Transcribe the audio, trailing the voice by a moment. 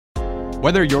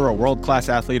Whether you're a world-class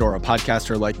athlete or a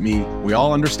podcaster like me, we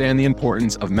all understand the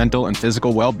importance of mental and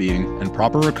physical well-being and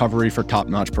proper recovery for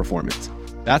top-notch performance.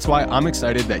 That's why I'm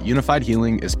excited that Unified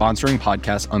Healing is sponsoring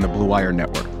podcasts on the Blue Wire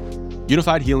Network.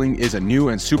 Unified Healing is a new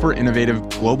and super innovative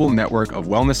global network of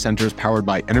wellness centers powered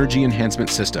by Energy Enhancement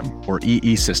System, or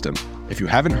EE System. If you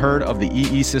haven't heard of the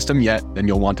EE System yet, then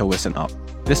you'll want to listen up.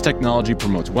 This technology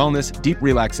promotes wellness, deep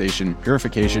relaxation,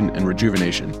 purification, and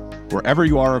rejuvenation. Wherever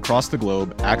you are across the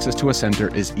globe, access to a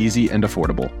center is easy and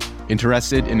affordable.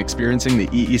 Interested in experiencing the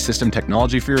EE System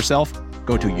technology for yourself?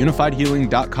 Go to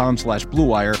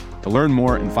unifiedhealing.com/bluewire to learn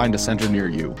more and find a center near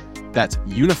you. That's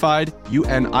unified,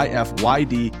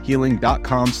 UNIFYD,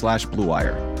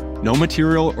 healing.com/bluewire. No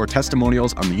material or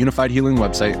testimonials on the Unified Healing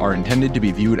website are intended to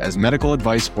be viewed as medical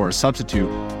advice or a substitute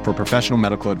for professional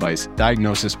medical advice,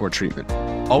 diagnosis, or treatment.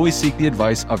 Always seek the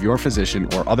advice of your physician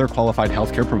or other qualified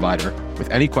healthcare provider with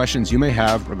any questions you may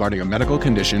have regarding a medical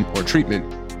condition or treatment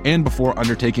and before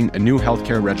undertaking a new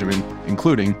healthcare regimen,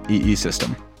 including EE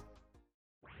System.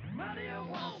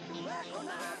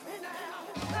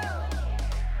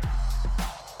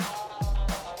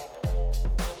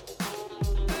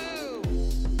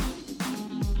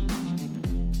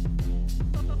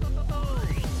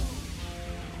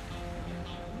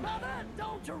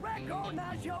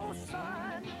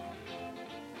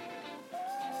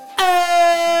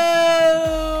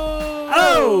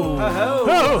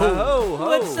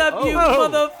 What's up, you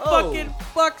motherfucking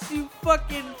fucks, you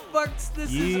fucking fucks?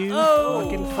 This is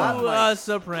a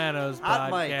Sopranos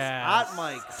podcast. Hot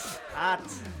mics.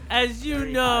 As you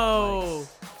know,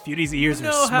 Feudy's ears you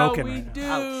are know how smoking we right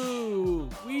now. do.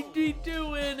 We be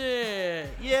doing it.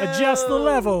 Yeah. Adjust the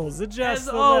levels. Adjust As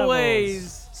the always,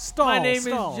 levels. Stall, my name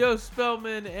stall. is Joe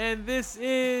Spellman, and this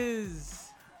is...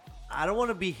 I don't want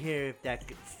to be here if that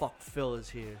fuck Phil is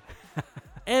here.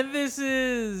 And this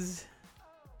is...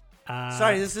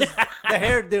 Sorry, this is the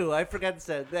hairdo. I forgot to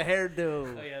say the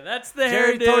hairdo. Oh, yeah, that's the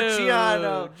Jerry hairdo.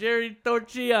 Torchiano. Jerry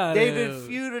Torchiano. David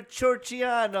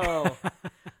Feuda-Torchiano.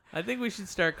 I think we should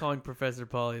start calling Professor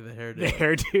Pauly the hairdo. The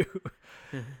hairdo.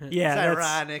 Yeah, It's that's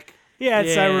ironic. Yeah,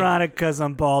 it's Yeah. ironic because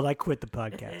I'm bald. I quit the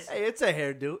podcast. Hey, it's a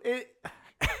hairdo.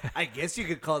 I guess you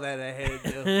could call that a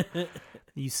hairdo.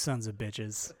 You sons of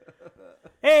bitches.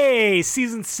 Hey,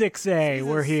 season 6A.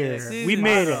 We're here. six. We Season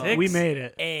made six. it. We made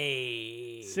it.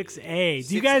 A 6A.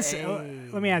 Do you guys?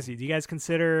 6A. Let me ask you. Do you guys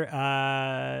consider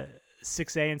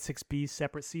 6A and 6B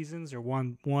separate seasons or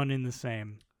one in the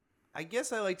same? I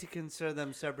guess I like to consider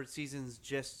them separate seasons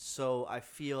just so I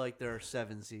feel like there are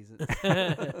 7 seasons.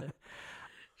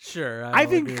 Sure, I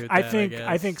will agree with that, I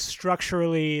think guess.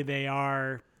 structurally they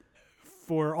are,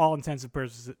 for all intents and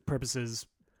purposes,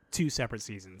 2 separate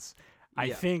seasons. I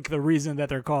Yeah. think the reason that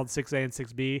they're called 6A and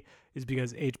 6B is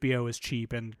because HBO is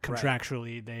cheap and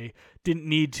contractually they didn't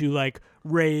need to like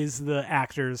raise the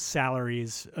actors'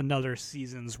 salaries another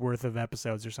season's worth of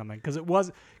episodes or something.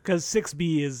 Because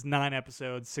 6B is 9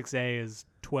 episodes, 6A is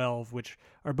 12, which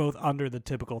are both under the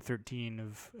typical 13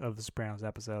 of the Sopranos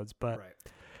episodes. But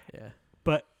Yeah.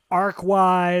 but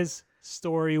arc-wise,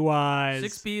 story-wise,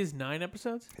 6B is 9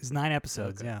 episodes? it's 9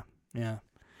 episodes. Okay.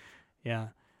 Yeah.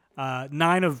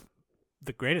 9 of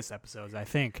the greatest episodes, I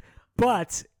think.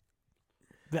 But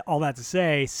all that to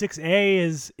say, 6A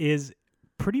is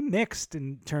pretty mixed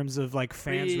in terms of like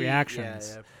fans'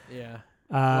 reactions. Yeah.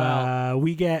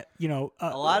 We get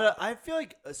A lot of. I feel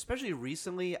like, especially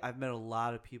recently, I've met a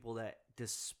lot of people that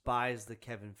despise the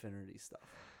Kevin Finnerty stuff.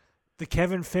 the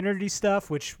Kevin Finnerty stuff,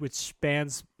 which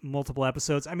spans multiple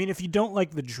episodes. I mean, if you don't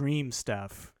like the dream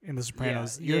stuff in The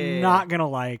Sopranos, you're not gonna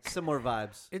like. Similar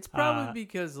vibes. It's probably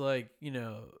because, like, you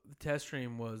know, the test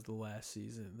stream was the last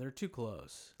season. They're too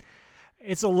close.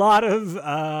 It's a lot of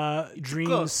dreams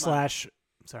close, slash.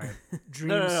 Sorry,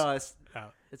 dreams. No.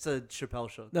 Oh. It's a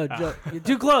Chappelle show. No, Joe, you're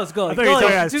too close. Go. I thought you were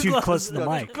talking about Too too close to the No,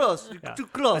 mic. Too close. Yeah. Too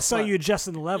close. I saw you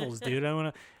adjusting the levels, dude. I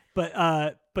want to,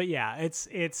 but yeah, it's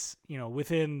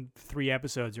within 3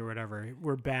 episodes or whatever,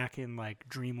 we're back in like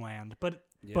dreamland. But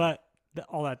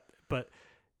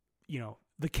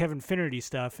the Kevin Finnerty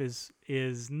stuff is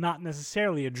not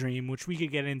necessarily a dream, which we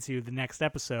could get into the next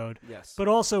episode. Yes. But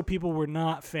also, people were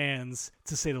not fans,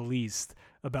 to say the least,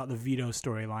 about the Vito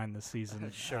storyline this season.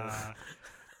 Sure.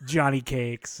 Johnny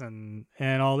Cakes and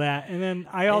all that. And then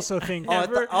I also think I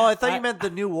thought you meant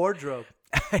the new wardrobe.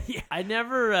 I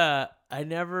never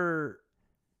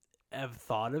have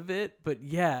thought of it, but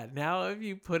yeah, now if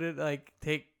you put it like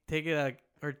take it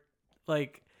or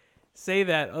like say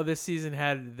that this season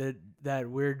had that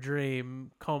weird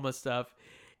dream coma stuff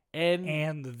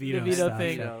and the Vito, Vito stuff.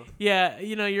 thing. Yeah.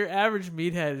 Yeah, your average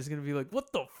meathead is gonna be like,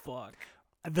 what the fuck?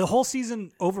 the whole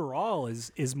season overall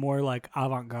is more like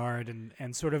avant-garde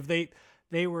and sort of they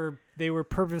were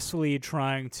purposefully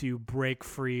trying to break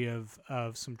free of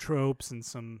some tropes and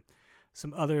some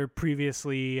other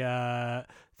previously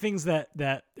things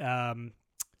that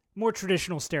more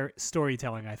traditional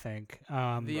storytelling, I think.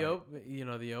 The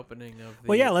opening of.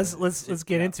 Well, yeah, let's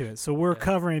get into it. So we're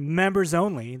covering Members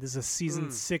Only. This is a season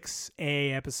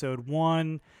 6A, episode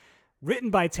 1, written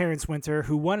by Terrence Winter,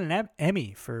 who won an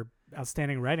Emmy for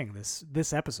outstanding writing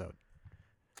this episode.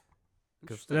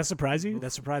 Did that surprise you?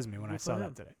 That surprised me when I saw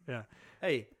that today. Yeah.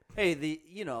 Hey, the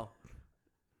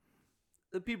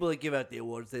people that give out the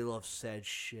awards, they love sad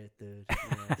shit, dude.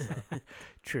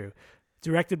 True.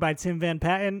 Directed by Tim Van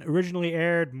Patten, originally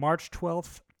aired March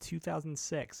 12th,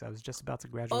 2006. I was just about to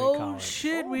graduate college. Oh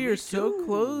shit, we are so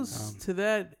close to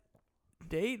that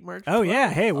date, March 12th. Oh yeah,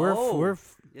 hey, we're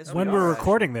Yes, when we we're are,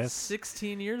 recording this,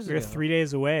 16 years we're ago. 3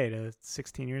 days away to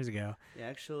 16 years ago. Yeah,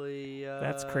 actually,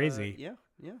 That's crazy. Yeah.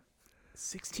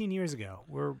 16 years ago.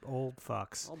 We're old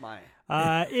fucks. Oh my.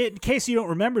 In case you don't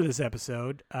remember this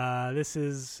episode, this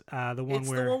is the one It's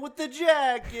where the one with the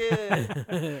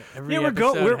jacket.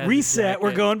 we're reset.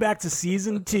 We're going back to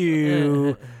season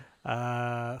 2.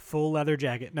 Full leather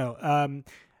jacket. No.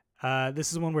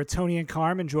 This is one where Tony and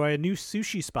Carm enjoy a new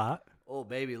sushi spot. Oh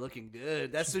baby, looking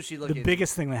good. That sushi looking. The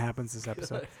biggest thing that happens this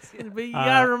episode. But you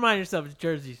gotta remind yourself, it's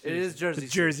Jersey. It is Jersey.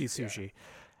 Jersey sushi.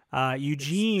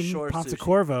 Eugene short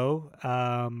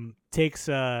Pontecorvo takes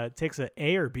a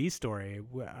A or B story.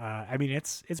 I mean,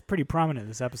 it's pretty prominent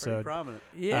this episode. Pretty prominent.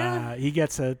 Yeah. He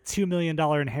gets a $2 million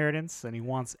inheritance, and he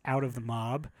wants out of the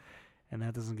mob, and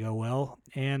that doesn't go well.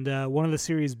 And one of the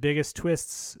series' biggest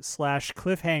twists /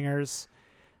 cliffhangers,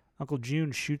 Uncle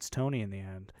June shoots Tony in the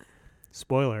end.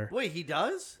 Spoiler. Wait, he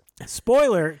does?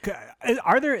 Spoiler.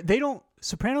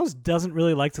 Sopranos doesn't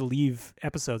really like to leave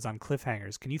episodes on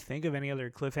cliffhangers. Can you think of any other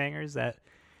cliffhangers that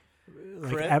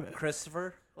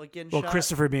Christopher getting well, shot?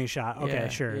 Christopher being shot. Okay, Yeah,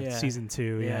 sure. yeah. Season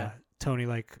 2, yeah. Tony,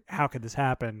 how could this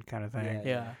happen kind of thing.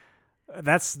 Yeah.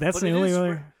 That's But the it only is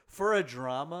other... for a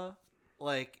drama,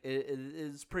 it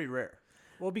is pretty rare.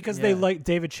 Well, because Yeah. they like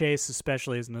David Chase,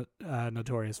 especially, is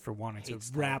notorious for wanting to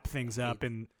Hates wrap things up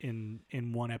in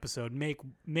one episode,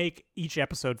 make each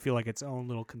episode feel like its own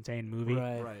little contained movie.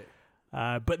 Right.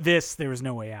 But this, there was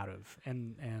no way out of,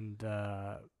 and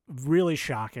really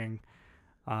shocking.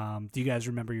 Do you guys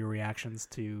remember your reactions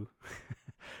to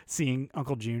seeing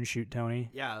Uncle June shoot Tony?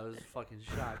 Yeah, I was fucking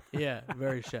shocked. Yeah,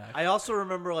 very shocked. I also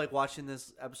remember watching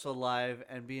this episode live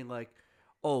and being like,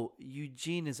 "Oh,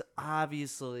 Eugene is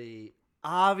obviously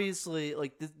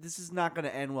this is not going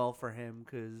to end well for him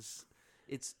because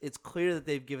it's clear that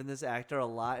they've given this actor a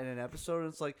lot in an episode.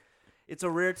 And it's a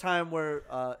rare time where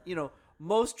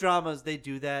most dramas they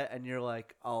do that, and you're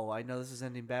like, oh, I know this is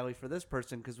ending badly for this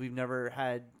person because we've never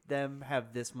had them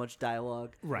have this much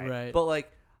dialogue, Right. But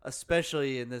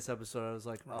especially in this episode, I was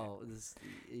like, oh,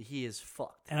 he is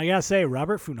fucked. And I gotta say,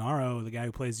 Robert Funaro, the guy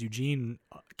who plays Eugene,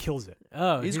 kills it.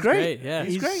 Oh, He's he's great. Yeah.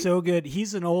 He's great. So good.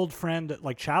 He's an old friend,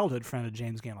 childhood friend of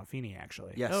James Gandolfini,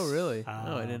 actually. Yes. Oh, really?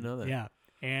 Oh, I didn't know that. Yeah.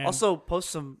 And Also, post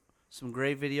some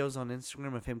great videos on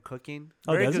Instagram of him cooking.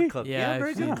 Oh, Very does good he? cook. Yeah, very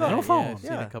I've good seen cook. I don't that. follow Yeah, him. I've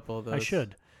seen Yeah. a couple of those. I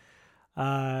should.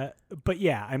 But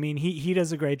yeah, I mean, he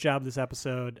does a great job this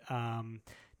episode,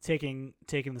 taking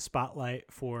the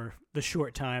spotlight for the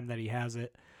short time that he has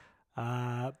it.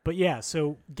 But yeah,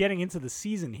 so getting into the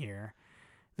season here,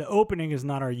 the opening is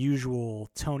not our usual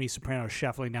Tony Soprano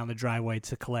shuffling down the driveway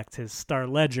to collect his Star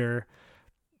Ledger.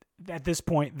 At this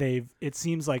point, it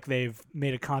seems like they've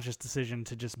made a conscious decision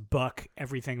to just buck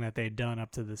everything that they'd done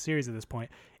up to the series at this point.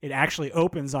 It actually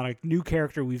opens on a new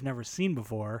character we've never seen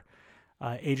before,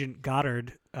 Agent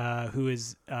Goddard, who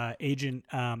is Agent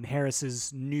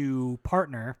Harris's new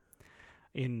partner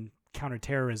in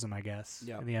counterterrorism, I guess,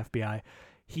 in the FBI.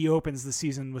 He opens the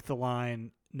season with the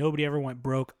line, "Nobody ever went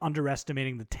broke,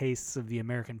 underestimating the tastes of the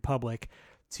American public,"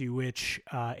 to which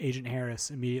Agent Harris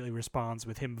immediately responds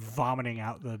with him vomiting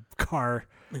out the car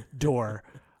door.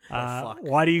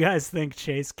 Why do you guys think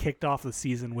Chase kicked off the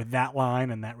season with that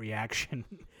line and that reaction?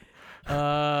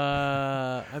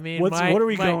 I mean, what are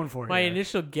we going for My here?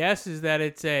 initial guess is that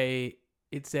it's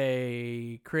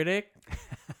a critic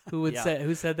who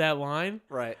said that line,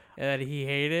 Right. and that he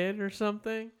hated or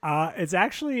something. It's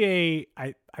actually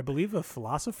I believe a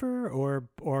philosopher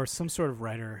or some sort of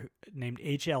writer named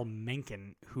H.L.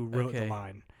 Mencken who wrote the Okay.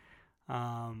 line.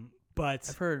 But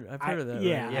I've heard of that.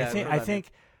 Yeah, right? Yeah, I've heard that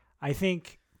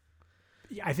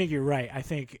I think you're right. I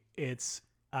think it's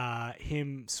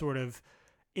him sort of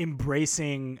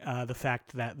embracing the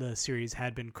fact that the series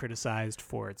had been criticized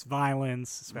for its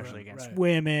violence, especially against right.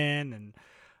 women,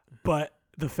 but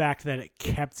the fact that it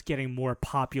kept getting more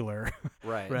popular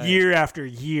Right. year after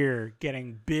year,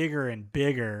 getting bigger and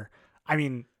bigger. I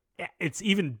mean, it's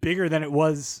even bigger than it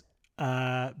was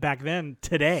back then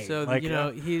today. So like,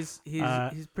 he's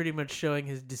pretty much showing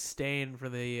his disdain for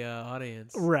the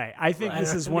audience. right. I think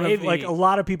this is one Maybe. of like a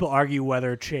lot of people argue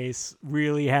whether Chase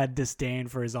really had disdain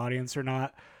for his audience or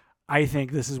not. I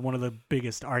think this is one of the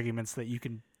biggest arguments that you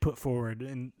can put forward,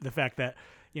 and the fact that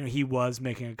he was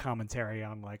making a commentary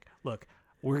on like, look,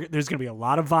 there's going to be a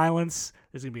lot of violence.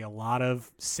 There's going to be a lot of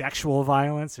sexual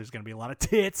violence. There's going to be a lot of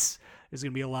tits. There's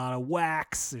going to be a lot of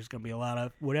wax. There's going to be a lot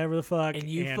of whatever the fuck. And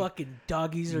you fucking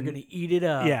doggies are going to eat it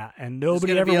up. Yeah, and There's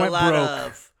nobody gonna ever be a went lot broke.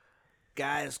 of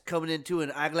guys coming into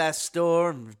an eyeglass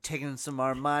store and taking some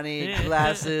Armani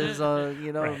glasses,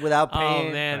 Right. without paying.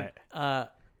 Oh man,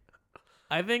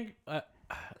 I think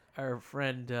our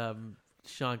friend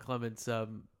Sean Clements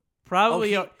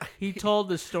probably he told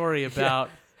the story about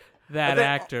that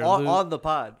actor on the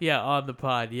pod. on the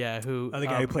pod, who The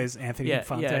guy who plays Anthony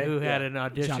Infante, who had an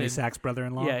audition. Johnny Sack's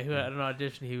brother-in-law. Yeah, who had an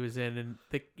audition he was in, and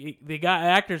the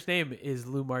actor's name is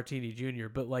Lou Martini Jr.,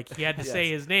 but like he had to say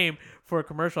his name for a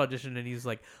commercial audition, and he's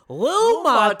like Lou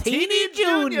Martini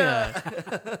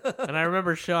Jr. And I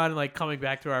remember Sean like coming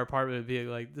back to our apartment and being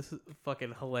like, "This is a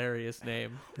fucking hilarious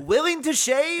name." Willing to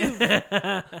shave?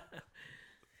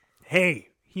 Hey,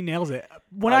 he nails it.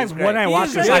 When he's great. I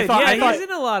watched this, Good. I thought he's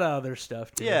in a lot of other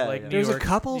stuff too. Yeah, like yeah. New there's York- a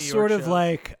couple New York sort of shows.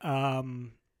 like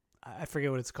I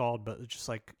forget what it's called, but it's just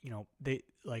like they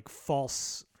like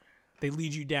false. They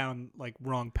lead you down like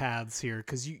wrong paths here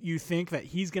because you think that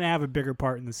he's gonna have a bigger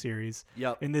part in the series.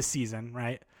 Yep. In this season,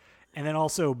 right? And then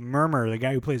also Murmur, the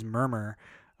guy who plays Murmur,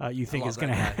 you think is love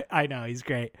gonna. that I know he's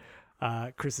great.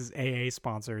 Chris's AA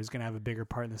sponsor is going to have a bigger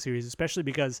part in the series, especially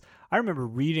because I remember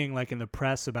reading like in the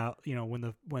press about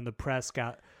when the press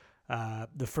got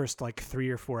the first like 3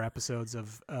 or 4 episodes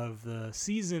of the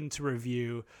season to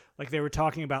review, like they were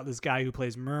talking about this guy who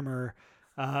plays Murmur,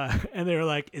 and they were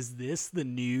like, "Is this the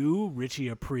new Richie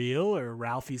Aprile or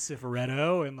Ralphie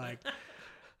Cifaretto?" And like,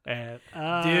 Dude,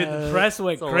 the press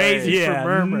went it's crazy yeah, for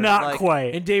Murmur. not Like-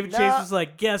 quite. And David Chase was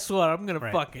like, "Guess what? I'm gonna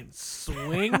Right. fucking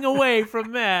swing away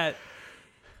from that."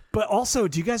 But also,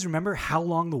 do you guys remember how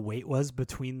long the wait was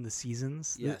between the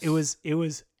seasons? Yes. It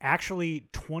was actually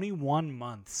 21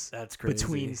 months. That's crazy.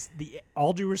 Between the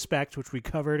All Due Respect, which we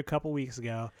covered a couple weeks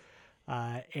ago,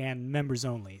 and Members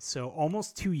Only. So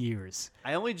almost 2 years.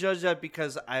 I only judge that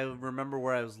because I remember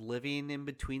where I was living in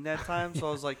between that time. So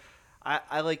I was like,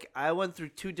 I went through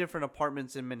 2 different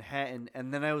apartments in Manhattan,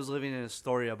 and then I was living in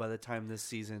Astoria by the time this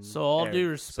season. So all aired. due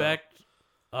respect,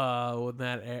 when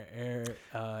that aired,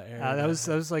 That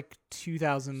was like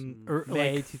 2000 or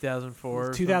May like 2004.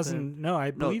 or 2000. something. No,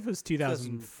 I believe it was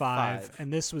 2005, 2005.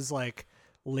 and this was like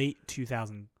late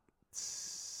 2000.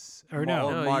 Or Mar- no,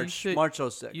 No, you March said-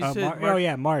 06. you said oh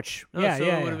yeah, March. No, yeah, so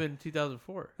yeah. it would yeah. have been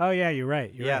 2004. Oh yeah, you're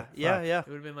right. You're right. yeah, Fuck. yeah. It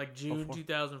would have been like June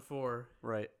 2004.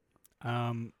 Right.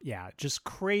 Yeah, just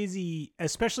crazy,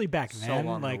 especially back So then.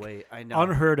 long like to wait. I know.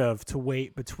 unheard of to wait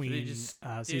So between they just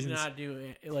did seasons. not do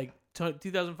it. Like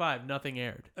 2005, nothing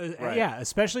aired. Right. Yeah,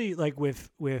 especially like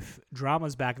with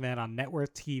dramas back then on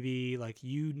network TV. Like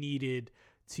you needed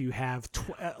to have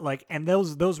and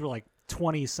those were like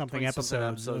 20 something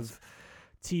episodes of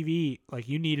TV. Like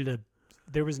you needed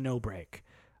there was no break.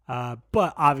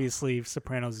 But obviously,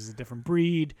 Sopranos is a different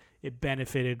breed. It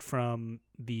benefited from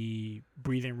the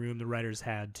breathing room the writers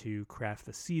had to craft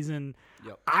the season.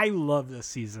 Yep. I love this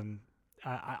season.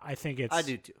 I think it's. I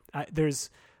do too.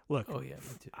 Look. Oh yeah, me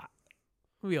too.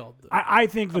 We all do. I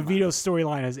think the Vito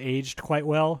storyline has aged quite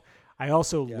well. I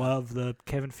also love the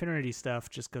Kevin Finnerty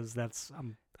stuff, just because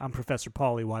I'm Professor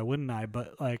Pauly. Why wouldn't I?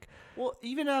 But like, Well,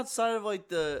 even outside of like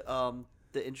the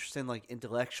interesting like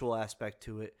intellectual aspect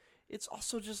to it, it's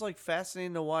also just like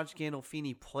fascinating to watch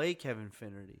Gandolfini play Kevin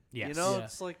Finnerty. Yes. You know, Yeah.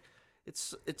 it's like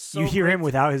it's so you hear great him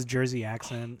without his Jersey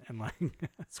accent, and like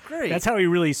It's great. that's how he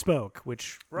really spoke,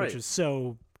 which Right. is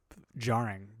so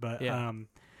jarring. But Yeah.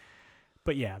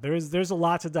 but yeah, there's a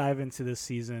lot to dive into this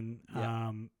season.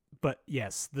 Yeah. But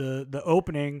yes, the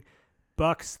opening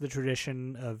bucks the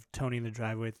tradition of Tony in the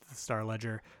Driveway with the Star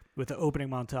Ledger with the opening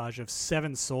montage of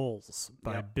Seven Souls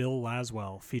by Yep. Bill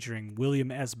Laswell, featuring William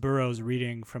S. Burroughs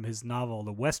reading from his novel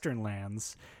The Western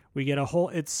Lands. We get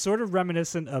it's sort of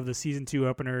reminiscent of the season 2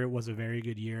 opener. It was a very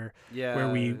good year, where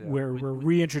we're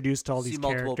reintroduced to all see these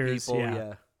multiple characters. people.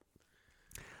 Yeah.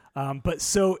 But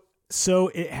so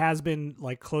it has been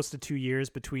like close to 2 years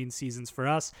between seasons for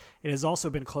us. It has also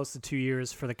been close to 2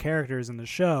 years for the characters in the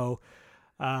show.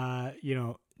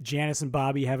 Janice and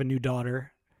Bobby have a new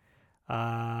daughter.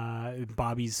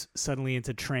 Bobby's suddenly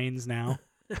into trains now.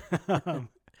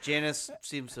 Janice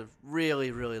seems to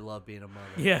really, really love being a mother.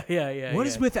 Yeah. What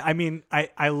is with it? I mean,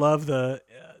 I love the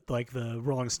like the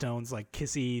Rolling Stones like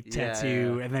kissy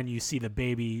tattoo, and then you see the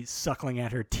baby suckling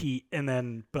at her teat, and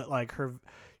then but like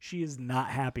she is not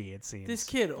happy. It seems this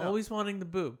kid always wanting the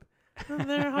boob.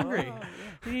 They're hungry.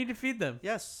 You need to feed them.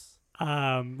 Yes.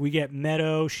 We get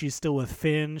Meadow. She's still with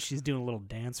Finn. She's doing a little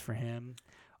dance for him.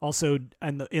 Also,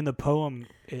 in the poem,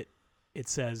 it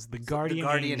says the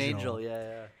guardian angel.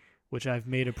 Yeah. Which I've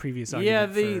made a previous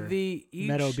argument for each,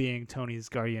 Meadow being Tony's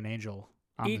guardian angel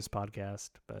on this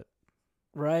podcast, but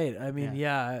right. I mean,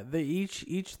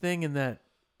 each thing in that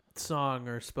song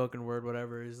or spoken word,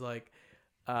 whatever, is like,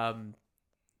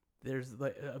 there's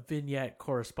like a vignette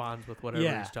corresponds with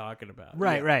whatever he's talking about.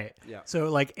 Right. Yeah. So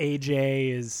like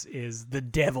AJ is the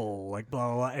devil, like blah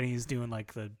blah, blah, and he's doing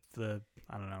like the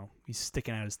I don't know, he's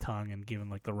sticking out his tongue and giving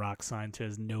like the rock sign to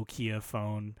his Nokia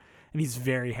phone, and he's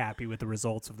very happy with the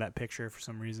results of that picture for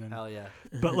some reason. Hell yeah.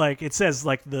 But like it says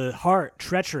like the heart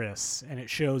treacherous, and it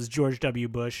shows George W.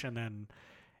 Bush and then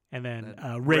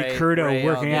Ray Curto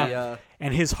working out,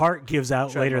 and his heart gives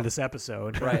out later this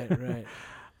episode. Right.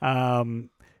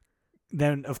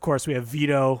 Then of course we have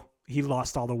Vito. He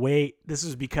lost all the weight. This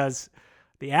is because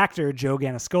the actor Joe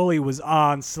Ganascoli was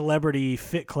on Celebrity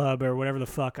Fit Club or whatever the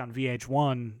fuck on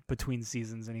VH1 between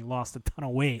seasons, and he lost a ton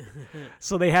of weight.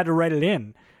 So they had to write it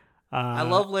in. I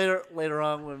love later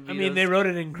on when Vito's, they wrote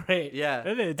it in great. Yeah,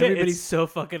 everybody's so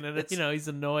fucking. He's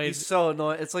annoyed. He's so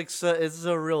annoyed. It's like it's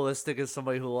so realistic as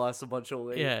somebody who lost a bunch of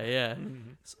weight. Yeah.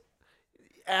 Mm-hmm.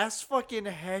 Ask fucking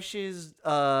Hesh's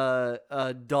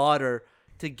daughter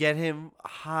to get him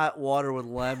hot water with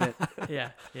lemon. Yeah.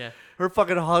 Her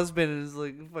fucking husband is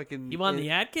like fucking. You want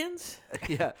the Atkins?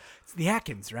 Yeah, it's the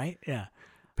Atkins, right? Yeah,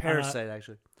 Parasite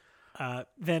actually.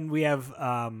 Then we have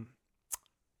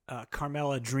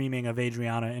Carmela dreaming of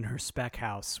Adriana in her spec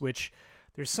house, which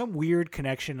there's some weird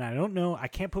connection. I don't know. I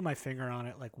can't put my finger on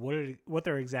it, like what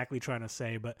they're exactly trying to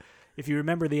say. But if you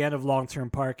remember the end of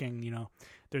Long-Term Parking,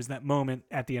 there's that moment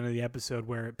at the end of the episode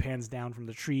where it pans down from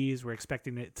the trees. We're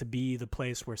expecting it to be the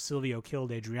place where Silvio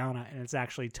killed Adriana, and it's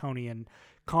actually Tony and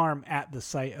Carm at the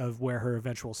site of where her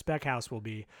eventual spec house will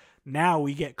be. Now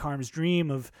we get Carm's dream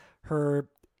of her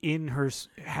in her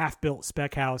half-built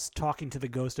spec house talking to the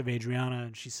ghost of Adriana,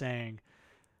 and she's saying,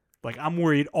 like, I'm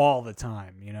worried all the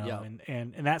time, Yeah.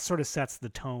 and that sort of sets the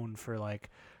tone for like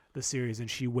the series, and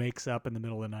she wakes up in the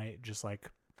middle of the night just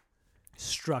like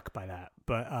struck by that.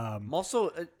 But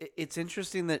also it's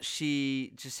interesting that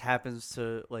she just happens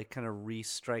to like kind of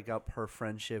re-strike up her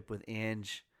friendship with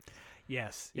Ange.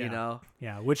 Yes,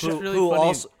 which is really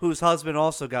funny. Whose husband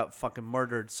also got fucking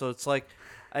murdered. So it's like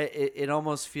it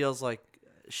almost feels like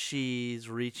she's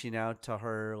reaching out to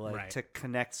her to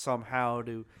connect somehow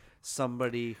to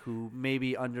somebody who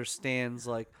maybe understands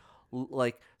like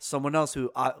someone else who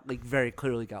like very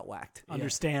clearly got whacked.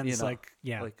 Understands being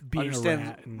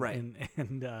understands, a rat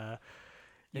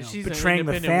and she's betraying an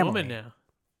the independent family. woman now.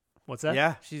 What's that?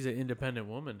 Yeah, She's an independent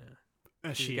woman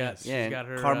now. She got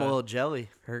her caramel jelly.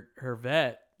 Her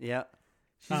vet. Yeah,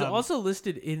 she's also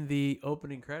listed in the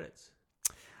opening credits.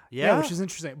 Yeah, which is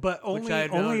interesting, but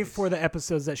only for the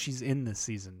episodes that she's in this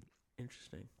season.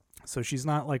 Interesting. So she's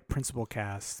not like principal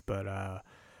cast, but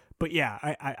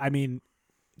yeah, I mean,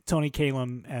 Toni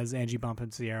Kalem as Angie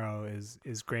Bonpensiero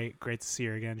is great to see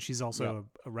her again. She's also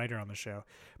a writer on the show.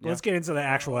 But let's get into the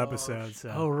actual episode.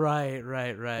 So. Oh right.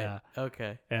 Yeah.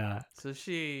 Okay. Yeah. So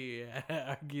she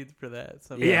argued for that.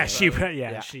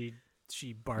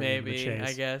 She bargained the chase. Maybe,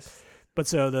 I guess. But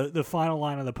so the final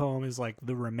line of the poem is like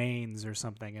the remains or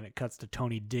something, and it cuts to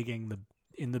Tony digging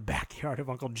in the backyard of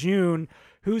Uncle June,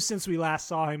 who, since we last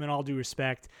saw him, in all due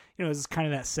respect, this is kind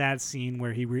of that sad scene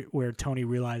where where Tony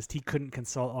realized he couldn't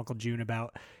consult Uncle June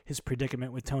about his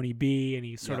predicament with Tony B, and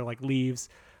he sort of like leaves.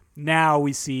 Now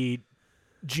we see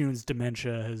June's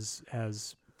dementia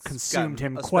has consumed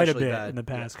him quite a bit in the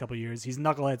past couple of years. He's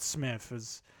Knucklehead Smith,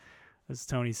 as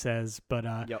Tony says, but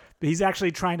he's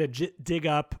actually trying to dig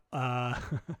up.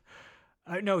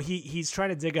 No, he's trying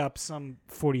to dig up some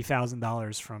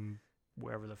 $40,000 from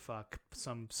wherever the fuck,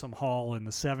 some hall in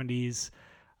the 70s.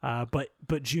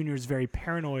 But Junior's very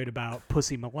paranoid about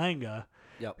Pussy Malanga,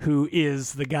 who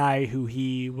is the guy who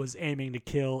he was aiming to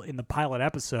kill in the pilot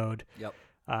episode.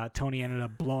 Tony ended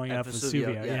up blowing up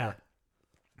Vesuvio.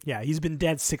 Yeah, he's been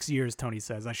dead 6 years, Tony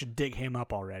says. I should dig him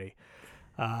up already.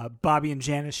 Bobby and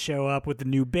Janice show up with the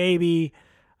new baby,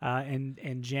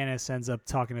 and Janice ends up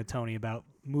talking to Tony about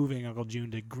moving Uncle June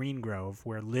to Green Grove,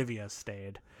 where Livia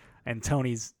stayed. And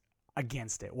Tony's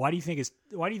against it? Why do you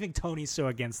think Tony's so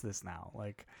against this now?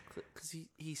 Like, because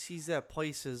he sees that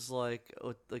place as like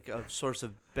a source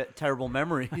of terrible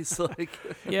memories. Like,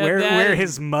 Yeah, where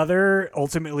his mother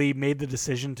ultimately made the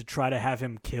decision to try to have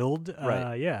him killed.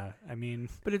 Right. Yeah. I mean,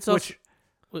 but it's also,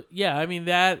 yeah, I mean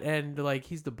that, and like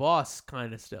he's the boss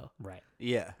kind of still. right.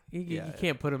 yeah, You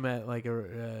can't put him at like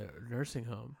a nursing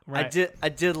home. Right. I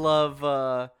did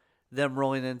love them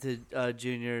rolling into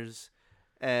juniors,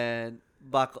 and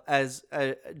Buck, as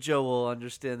Joe will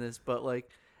understand this, but like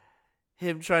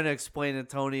him trying to explain to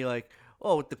Tony like,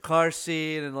 oh, with the car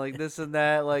seat and like this and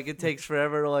that, like it takes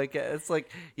forever. Like it's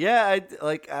like, yeah,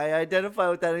 I identify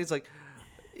with that. And he's like,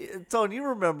 Tony, you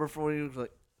remember from when he was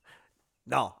like,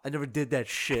 no, I never did that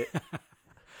shit. I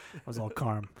was all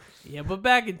calm. Yeah, but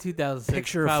back in 2006,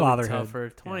 Picture of probably fatherhood. tougher.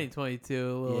 2022,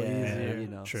 a little easier. you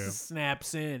know. True.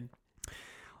 Snaps in.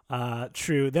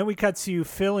 True. Then we cut to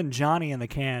Phil and Johnny in the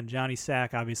can. Johnny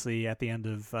Sack, obviously, at the end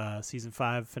of season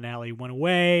 5 finale, went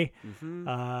away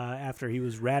after he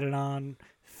was ratted on.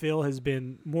 Phil has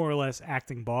been more or less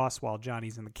acting boss while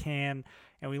Johnny's in the can.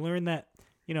 And we learned that,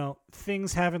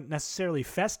 things haven't necessarily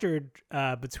festered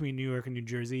between New York and New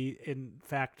Jersey. In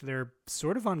fact, they're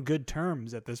sort of on good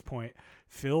terms at this point.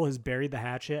 Phil has buried the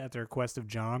hatchet at the request of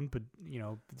John, but,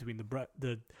 between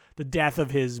the death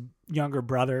of his younger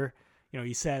brother.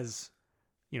 He says,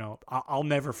 I'll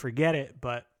never forget it,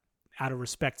 but out of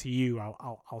respect to you,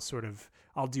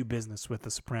 I'll do business with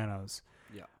the Sopranos.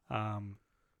 Yeah.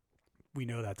 We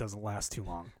know that doesn't last too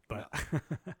long, but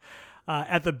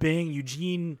at the Bing,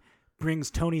 Eugene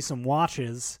brings Tony some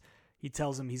watches. He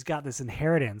tells him he's got this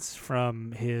inheritance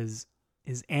from his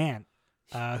aunt,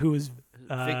 who is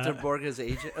Victor Borga's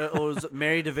agent. Was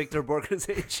married to Victor Borga's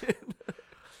agent.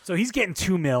 So he's getting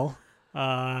 $2 million.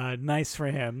 Nice for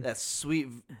him. That sweet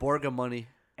Borga money.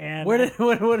 And Where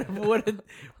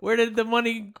did the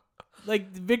money?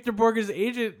 Like Victor Borga's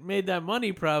agent made that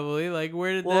money probably. Like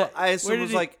where did that? I assume where it was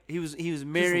did like he was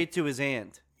married to his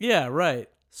aunt. Yeah, right.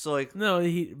 So like No,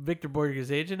 Victor Borga's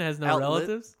agent has no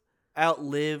relatives.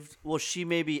 outlived. Well, she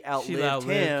maybe She outlived outlived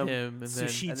him. him, and so then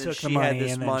she and then took she the had money,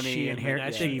 this and then money, she and inherited.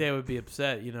 I think they would be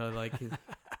upset, like.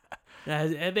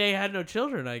 And they had no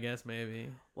children, I guess, maybe.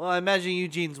 Well, I imagine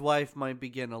Eugene's wife might be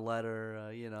getting a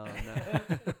letter,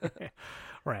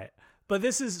 Right. But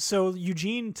this is so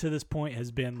Eugene to this point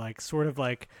has been like sort of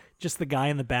like just the guy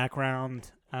in the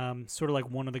background, sort of like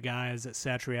one of the guys at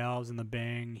Satriale's in the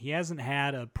Bang. He hasn't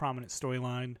had a prominent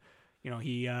storyline.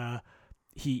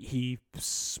 He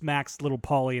smacks little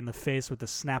Paulie in the face with the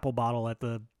Snapple bottle at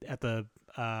the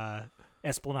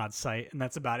Esplanade site, and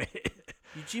that's about it.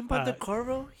 Eugene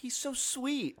Pontecorvo, he's so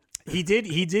sweet. He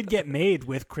did get made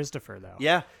with Christopher though.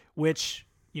 Yeah. Which,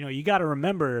 you got to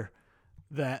remember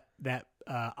that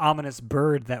ominous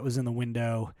bird that was in the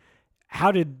window.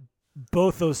 How did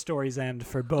both those stories end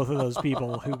for both of those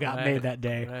people who got made that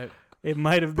day? Right. It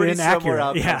might have Pretty been similar accurate.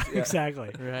 outcomes, Yeah,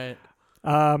 exactly. Right.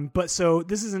 But so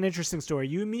this is an interesting story.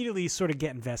 You immediately sort of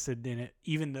get invested in it,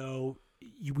 even though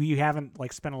we haven't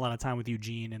like spent a lot of time with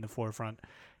Eugene in the forefront.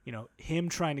 Him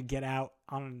trying to get out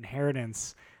on an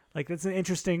inheritance, like that's an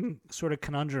interesting sort of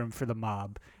conundrum for the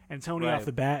mob. And Tony off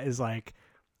the bat is like,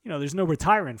 there's no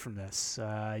retiring from this.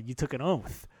 You took an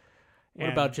oath. What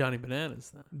about Johnny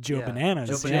Bananas then? Joe Bananas?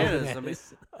 Joe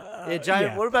Bananas.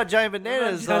 Yeah. What about Johnny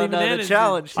Bananas Johnny on Bananas? the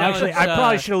challenge? Actually, I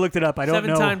probably should have looked it up. I don't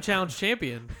know. 7-time challenge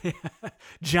champion.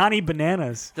 Johnny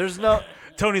Bananas. There's no.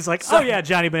 Tony's like, oh yeah,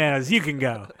 Johnny Bananas, you can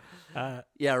go.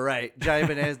 Yeah, right. Johnny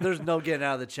Bananas. There's no getting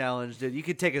out of the challenge, dude. You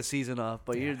could take a season off,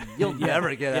 but you'll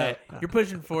never get out. You're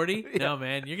pushing 40? No,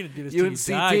 man. You're going to do this You till and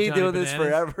you die, CT Johnny doing this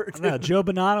Bananas. forever. No, Joe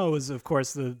Bonanno was, of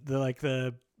course, the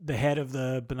head of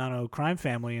the Bonanno crime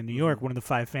family in New York, one of the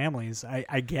 5 families.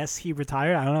 I guess he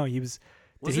retired. I don't know. He was.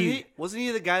 Wasn't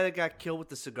he the guy that got killed with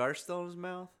the cigar still in his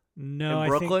mouth? No, in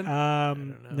Brooklyn? I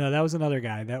think. No, that was another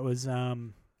guy. That was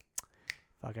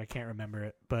fuck, I can't remember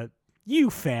it, but.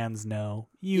 You fans know.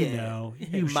 You know.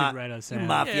 You should write us in.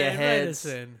 Mafia Write heads.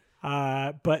 us in.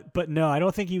 But no, I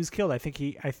don't think he was killed. I think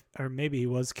or maybe he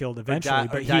was killed eventually.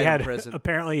 But he died in had prison.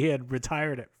 apparently he had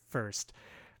retired at first.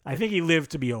 I think he lived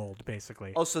to be old,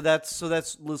 basically. Oh, so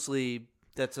that's loosely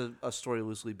a story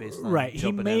loosely based on Right.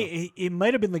 Joe Bonanno. It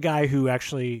might have been the guy who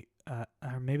actually,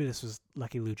 or maybe this was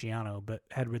Lucky Luciano, but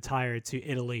had retired to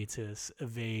Italy to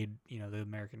evade, the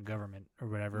American government or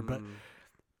whatever.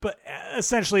 But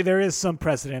essentially, there is some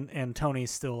precedent, and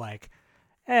Tony's still like,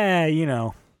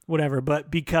 we'll whatever. But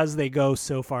because they go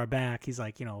so far back, he's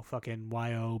like, fucking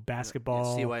YO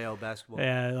basketball. CYO basketball.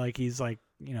 Yeah, like he's like,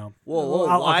 Whoa,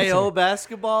 I'll YO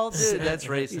basketball? Dude, that's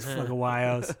He's racist. fucking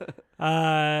YOs.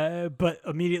 But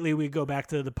immediately we go back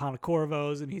to the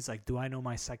Pontecorvos, and he's like, do I know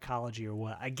my psychology or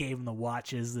what? I gave him the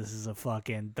watches. This is a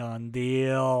fucking done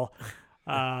deal.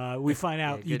 We find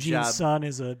out good Eugene's job. son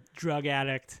is a drug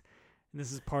addict. And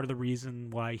this is part of the reason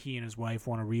why he and his wife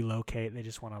want to relocate. They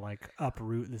just want to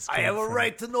uproot this. I have a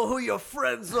right to know who your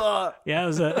friends are. Yeah,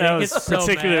 that was gets so mad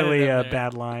particularly at a him there.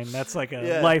 bad line. That's like a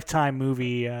Yeah. Lifetime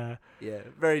movie. Yeah,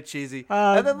 very cheesy.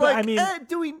 but and then I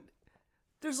mean-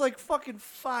 there's fucking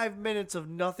 5 minutes of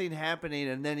nothing happening,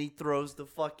 and then he throws the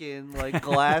fucking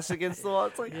glass against the wall.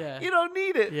 It's Yeah. you don't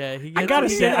need it. Yeah, he I gets, gotta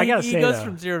he, say- I gotta he say, goes though.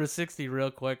 from 0 to 60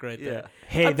 real quick right there.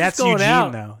 Hey, I'm just that's going Eugene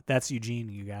out. though. That's Eugene,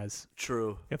 you guys.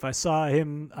 True. If I saw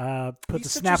him put He's the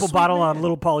such a Snapple sweet bottle on man.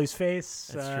 little Paulie's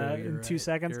face That's true. You're in right. 2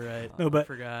 seconds. You're right. No, I but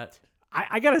forgot.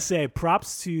 I gotta say,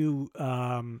 props to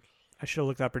I should have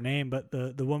looked up her name, but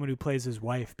the woman who plays his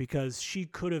wife, because she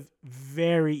could have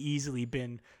very easily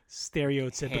been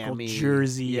stereotypical Hammy.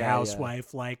 Jersey Yeah,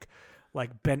 housewife, like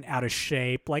bent out of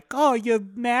shape, like, oh, your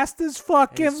master's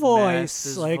fucking His voice,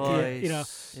 master's like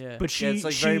voice. Yeah. But Yeah, she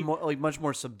it's she very much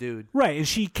more subdued. right, and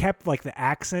she kept the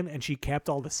accent, and she kept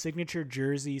all the signature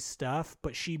Jersey stuff,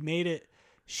 but she made it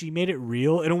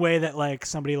real in a way that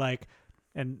somebody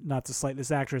and not to slight this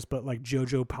actress, but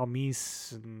Jojo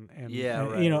Palmise and Yeah,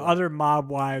 and, right. other mob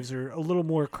wives are a little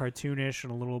more cartoonish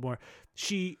and a little more.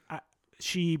 She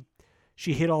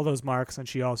hit all those marks, and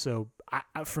she also,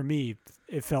 for me,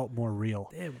 it felt more real.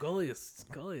 Damn, Goliath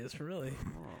really.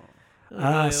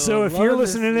 So if you're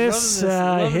listening to this,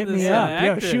 hit me up.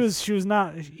 Yeah, she was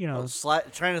not,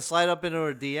 Trying to slide up into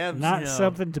her DMs. not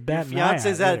something to bat an eye at.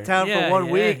 Fiance's out of town for 1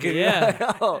 week. And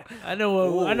yeah. oh, I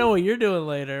know what you're doing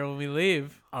later when we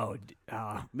leave. Oh,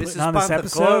 Mrs. putting on this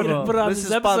episode. Pontecorvo. Put on this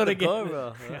Mrs. episode again.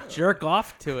 Pontecorvo. Jerk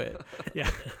off to it. Yeah.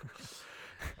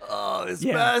 Oh, his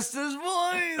Yeah. master's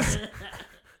voice.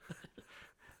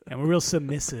 And we're real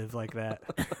submissive like that.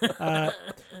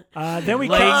 Then we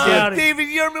Laying came down to David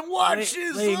Yerman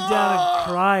watches. Laying down and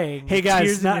crying. Hey guys,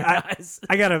 Tears in not- your I, eyes.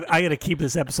 I gotta keep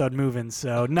this episode moving.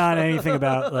 So not anything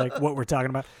about what we're talking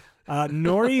about.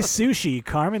 Nori Sushi,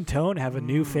 Carmen Tone have a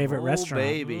new favorite Oh, restaurant.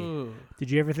 baby. Ooh. Did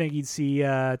you ever think you'd see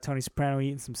Tony Soprano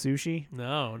eating some sushi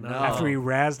No. after he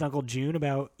razzed Uncle June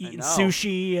about eating know.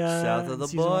 sushi South of the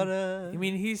season one? border. I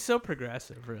mean, he's so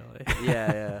progressive, really.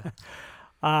 Yeah.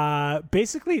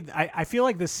 Basically, I feel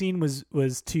like the scene was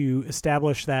to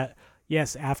establish that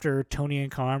yes, after Tony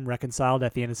and Carm reconciled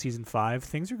at the end of season 5,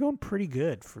 things are going pretty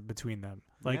good between them.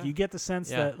 Yeah. You get the sense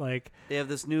that They have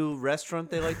this new restaurant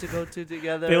they like to go to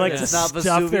together. they like It's to not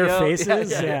stuff their Vesuvio.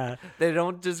 faces. Yeah. Yeah. They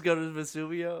don't just go to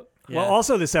Vesuvio. Yeah. Well,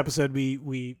 also this episode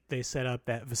they set up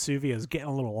that Vesuvio is getting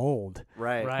a little old.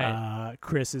 Right. Right.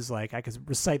 Chris is like, I could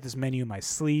recite this menu in my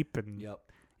sleep, and Yep.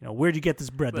 where'd you get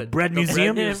this bread? The But Bread the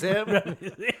Museum, Bread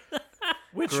Museum.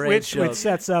 Great joke. which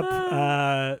sets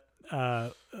up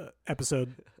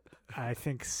episode, I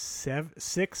think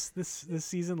 6 this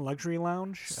season, Luxury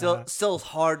Lounge. Still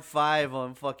hard 5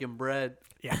 on fucking bread.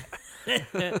 Yeah.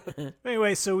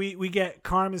 Anyway, so we get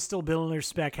Carm is still building her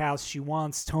spec house. She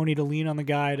wants Tony to lean on the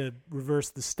guy to reverse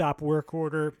the stop work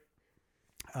order.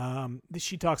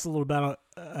 She talks a little about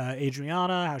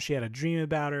Adriana, how she had a dream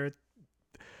about her.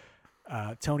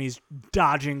 Tony's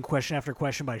dodging question after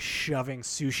question by shoving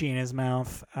sushi in his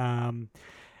mouth. And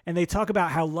they talk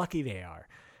about how lucky they are.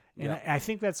 And Yeah. I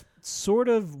think that's sort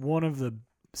of one of the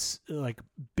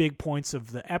big points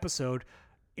of the episode.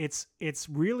 It's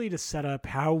really to set up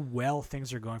how well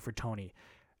things are going for Tony.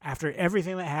 After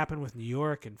everything that happened with New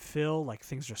York and Phil,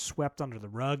 things are swept under the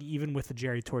rug, even with the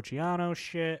Jerry Torchiano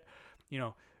shit.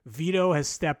 Vito has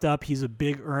stepped up. He's a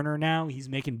big earner now. He's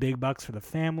making big bucks for the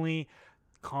family.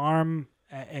 Carm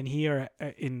and he are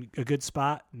in a good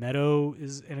spot. Meadow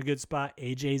is in a good spot.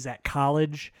 AJ's at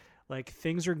college.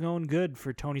 Things are going good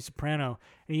for Tony Soprano.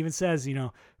 And he even says,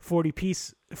 $40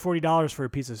 for a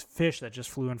piece of fish that just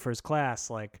flew in first class.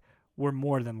 We're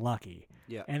more than lucky.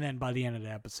 Yeah. And then by the end of the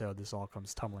episode, this all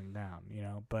comes tumbling down,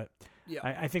 But Yeah.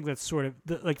 I think that's sort of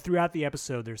throughout the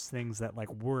episode, there's things that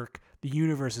work. The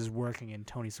universe is working in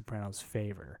Tony Soprano's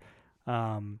favor.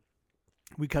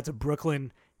 We cut to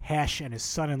Brooklyn, Hesh, and his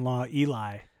son-in-law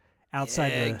Eli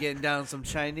outside getting down some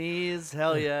Chinese.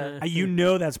 Hell yeah.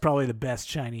 that's probably the best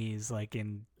Chinese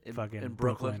in fucking in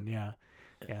Brooklyn. Brooklyn.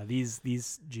 Yeah.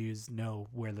 These Jews know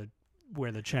where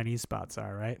the Chinese spots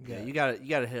are, right? Yeah, you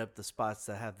gotta hit up the spots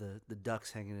that have the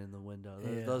ducks hanging in the window.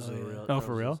 Those are real. Oh,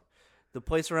 for real? The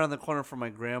place around the corner from my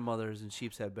grandmother's in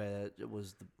Sheepshead Bay, it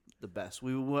was the best.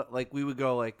 We would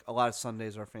go like a lot of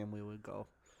Sundays. Our family would go.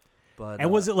 But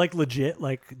And was it like legit,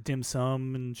 like dim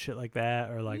sum and shit like that,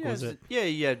 or like was it?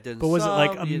 Yeah, dim But was it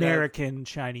like sum, American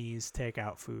Chinese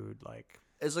takeout food? Like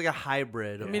it's like a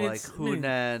hybrid of like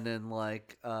Hunan and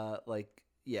like American.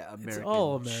 It's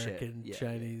all shit. American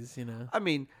Chinese, Yeah. I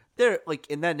mean, they're like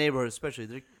in that neighborhood,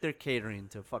 especially. They're catering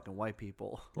to fucking white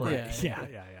people. Like, Yeah.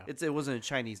 It wasn't a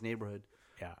Chinese neighborhood.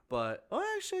 Yeah. But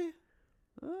actually,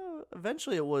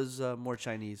 eventually it was more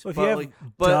Chinese. Well, if but, you have like,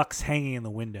 ducks hanging in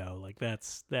the window, like that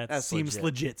seems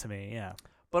legit. to me. Yeah.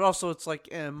 But also, it's like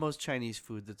most Chinese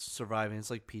food that's surviving.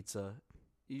 It's like pizza.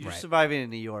 You're Right. surviving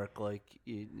in New York, like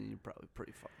you're probably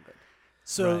pretty fucking good.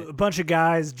 So Right. a bunch of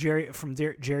guys, Jerry.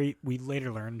 We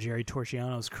later learned Jerry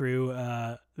Torchiano's crew,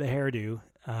 the hairdo,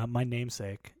 my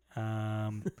namesake.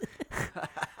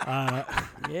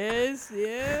 Yes,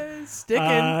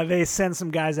 sticking. They send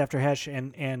some guys after Hesh,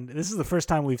 and this is the first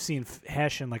time we've seen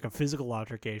Hesh in like a physical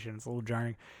altercation. It's a little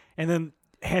jarring. And then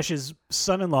Hesh's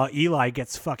son-in-law Eli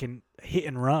gets fucking hit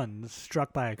and run,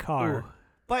 struck by a car.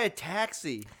 By a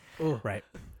taxi. Right.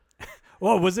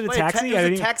 Oh, was it a taxi?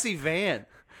 It was a taxi van.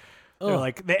 They're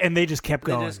like, and they just kept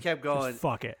going. They just kept going.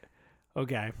 Fuck it.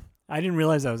 Okay. I didn't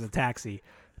realize that was a taxi.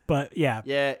 But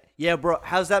yeah. Yeah, bro.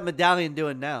 How's that medallion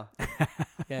doing now?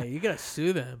 Yeah, you gotta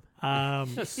sue them.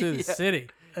 Sue the city.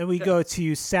 And we go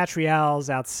to Satrial's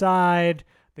outside.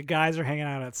 The guys are hanging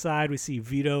out outside. We see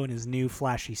Vito in his new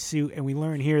flashy suit, and we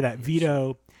learn here that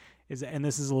Vito is, and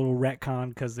this is a little retcon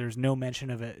because there's no mention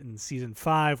of it in season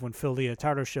 5 when Phil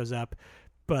Leotardo shows up.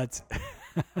 But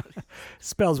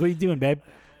Spells, what are you doing, babe?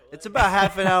 It's about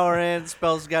half an hour in.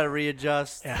 Spell's got to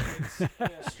readjust. Yeah.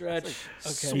 Stretch. Okay.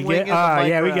 Swinging We got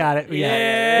it. We got it.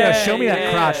 Yeah, show me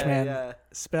that crotch, man. Yeah.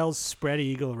 Spells spread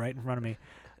eagle right in front of me.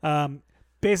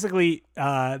 Basically,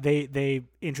 they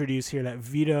introduce here that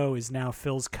Vito is now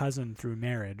Phil's cousin through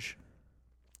marriage,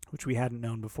 which we hadn't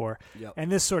known before. Yep.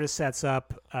 And this sort of sets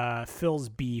up Phil's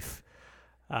beef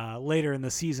later in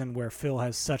the season, where Phil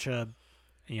has such a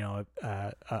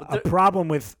problem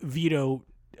with Vito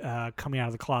coming out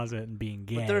of the closet and being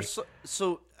gay. But there's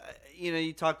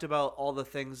you talked about all the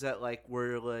things that like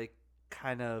were like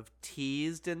kind of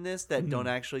teased in this that don't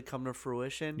actually come to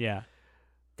fruition. Yeah.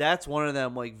 That's one of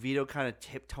them, like Vito kind of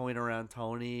tiptoeing around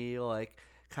Tony, like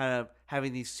kind of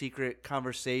having these secret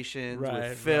conversations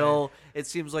with Phil. Right. It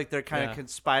seems like they're kind of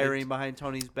conspiring behind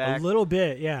Tony's back. A little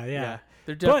bit, yeah.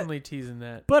 They're definitely teasing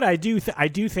that. But I do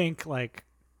think, like,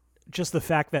 just the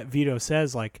fact that Vito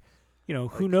says, like,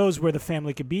 who knows where the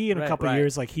family could be in a couple of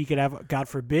years. Like, he could have, God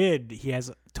forbid,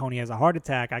 Tony has a heart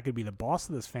attack. I could be the boss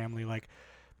of this family. Like,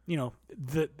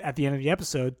 at the end of the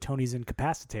episode, Tony's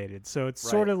incapacitated. So it's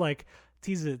sort of like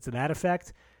teases it to that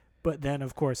effect. But then,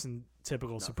 of course, in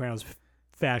typical Sopranos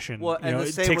fashion,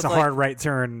 it takes a hard right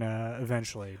turn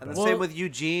eventually. And the same with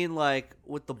Eugene, like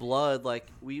with the blood, like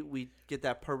we get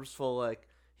that purposeful, like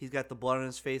he's got the blood on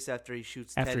his face after he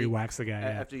shoots Teddy. After he whacks the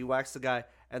guy,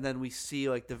 and then we see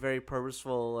like the very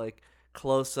purposeful like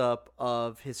close up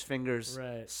of his fingers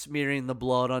smearing the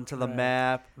blood onto the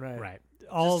map. Right.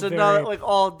 Just another like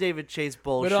all David Chase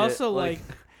bullshit. But also like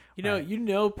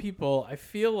people. I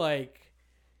feel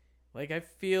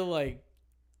like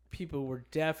people were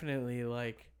definitely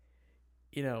like,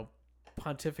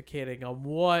 pontificating on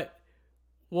what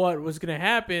was going to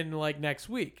happen like next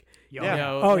week.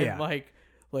 Well,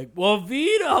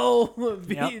 Vito,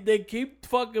 they keep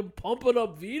fucking pumping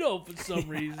up Vito for some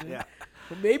reason.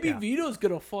 But maybe Vito's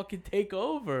going to fucking take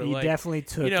over. He definitely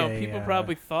took people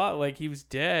probably thought like he was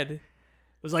dead.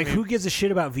 It was like, who gives a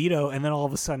shit about Vito? And then all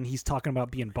of a sudden, he's talking about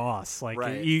being boss. Like,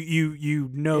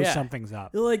 something's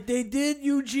up. They're like, they did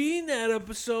Eugene that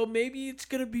episode. Maybe it's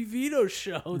gonna be Vito's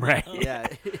show. Right?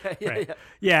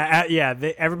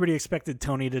 Everybody expected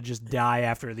Tony to just die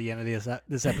after the end of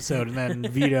this episode, and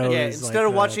then Vito. Instead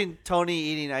of watching Tony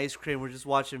eating ice cream, we're just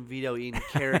watching Vito eating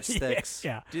carrot sticks.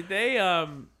 Did they?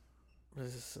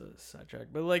 This is a sidetrack,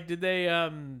 but like, did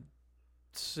they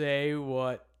say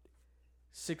what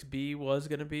 6B was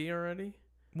going to be already?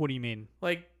 What do you mean?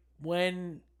 Like,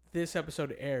 when this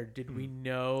episode aired, did we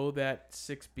know that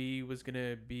 6B was going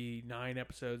to be 9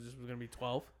 episodes? This was going to be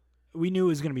 12? We knew it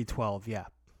was going to be 12, yeah.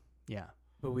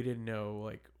 But we didn't know,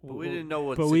 like... we didn't know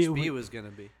what 6B was going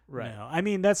to be. Right. No. I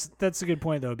mean, that's a good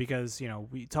point, though, because,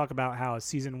 we talk about how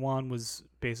season 1 was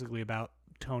basically about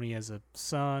Tony as a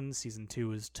son. Season 2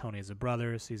 was Tony as a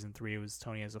brother. Season 3 was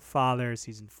Tony as a father.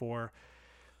 Season 4...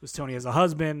 was Tony as a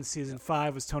husband. Season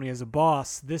 5 was Tony as a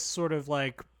boss. This sort of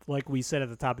like we said at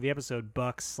the top of the episode,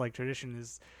 Buck's like tradition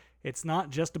is, it's not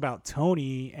just about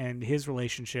Tony and his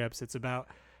relationships. It's about,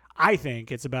 I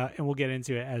think it's about, and we'll get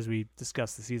into it as we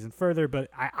discuss the season further, but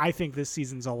I think this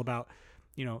season's all about,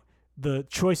 the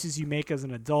choices you make as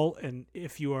an adult, and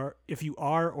if you are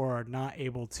or are not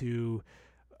able to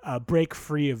break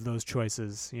free of those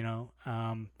choices,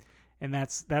 and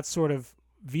that's sort of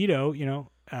Vito,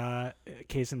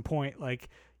 case in point, like,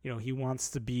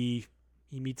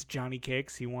 he meets Johnny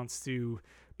Cakes, he wants to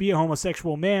be a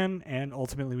homosexual man, and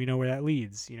ultimately we know where that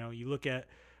leads. You look at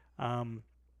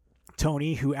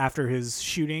Tony, who after his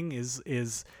shooting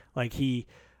is like, he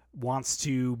wants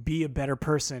to be a better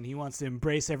person. He wants to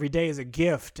embrace every day as a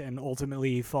gift, and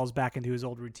ultimately he falls back into his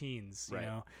old routines.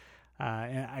 Right.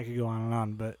 And I could go on and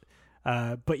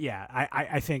on, but yeah,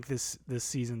 I think this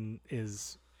season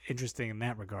is interesting in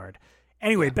that regard.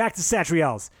 Anyway, back to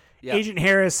Satrials. Yeah. Agent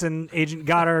Harris and Agent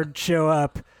Goddard show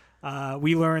up.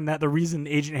 We learn that the reason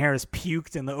Agent Harris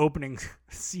puked in the opening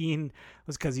scene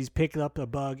was because he's picked up a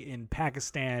bug in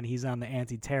Pakistan. He's on the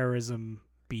anti-terrorism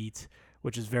beat,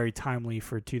 which is very timely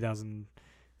for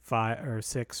 2005 or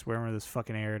 6, wherever this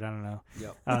fucking aired. I don't know.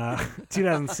 Yep.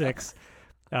 2006.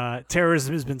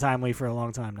 Terrorism has been timely for a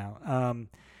long time now.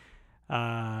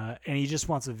 And he just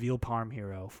wants a veal parm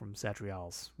hero from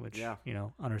Satrials, which,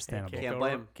 understandable. Can't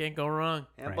blame him. Can't go wrong.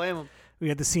 Can't blame him. We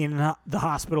got the scene in the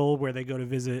hospital where they go to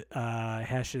visit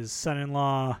Hesh's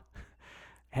son-in-law.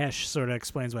 Hesh sort of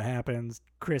explains what happens.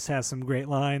 Chris has some great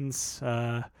lines.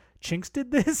 Chinks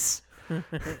did this?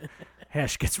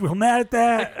 Hesh gets real mad at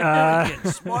that.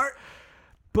 Smart.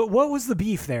 But what was the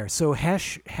beef there? So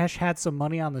Hesh had some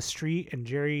money on the street, and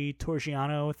Jerry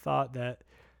Torchiano thought that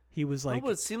he was like... No,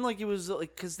 but it seemed like he was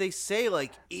like, because they say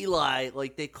like Eli,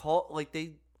 like they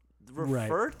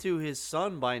refer to his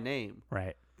son by name.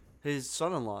 Right. His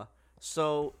son-in-law.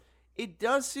 So it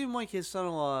does seem like his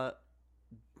son-in-law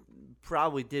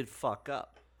probably did fuck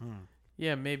up.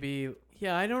 Yeah, maybe.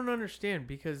 Yeah, I don't understand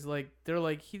because like they're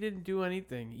like he didn't do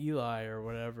anything, Eli or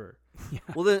whatever.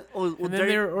 Well, then,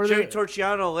 Jerry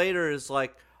Torchiano later is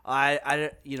like,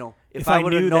 if I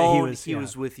would have known he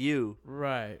was with you,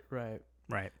 Right. Right.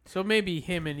 So maybe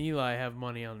him and Eli have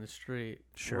money on the street.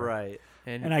 Sure. right?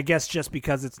 And I guess just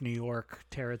because it's New York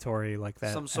territory like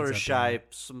that. Some sort of shy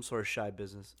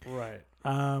business. right.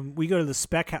 We go to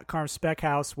the Carm Spec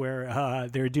House where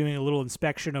they're doing a little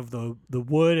inspection of the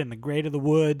wood and the grade of the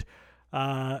wood.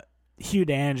 Hugh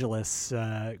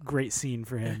DeAngelis, great scene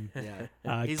for him.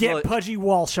 Yeah. Get Pudgy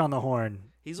Walsh on the horn.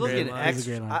 He's looking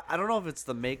extra. Great line. I don't know if it's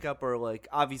the makeup or like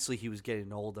obviously he was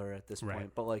getting older at this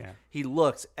point, but like yeah. he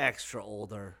looks extra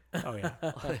older. Oh yeah.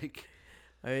 Like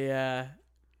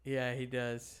Yeah, he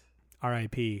does.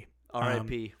 R.I.P.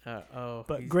 R.I.P.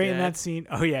 But he's great dead? in that scene.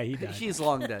 Oh yeah, he died. He's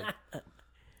long dead.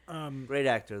 Great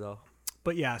actor though.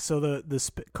 But yeah, so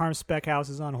the Carm Spec House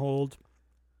is on hold.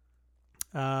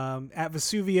 At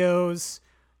Vesuvio's,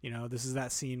 this is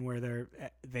that scene where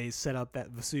they set up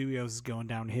that Vesuvio's is going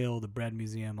downhill, the bread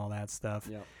museum, all that stuff.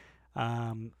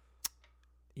 Yeah.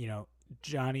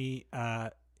 Johnny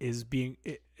is being.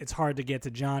 It's hard to get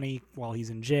to Johnny while he's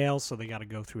in jail, so they got to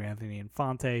go through Anthony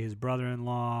Infante, his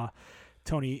brother-in-law.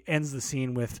 Tony ends the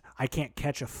scene with, "I can't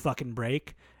catch a fucking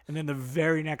break," and then the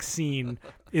very next scene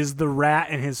is the rat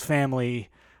and his family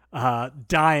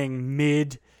dying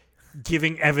mid.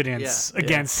 Giving evidence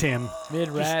against him.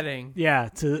 Mid-ratting.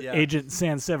 To Agent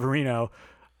Sanseverino.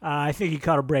 I think he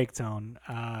caught a break, Tone.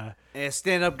 And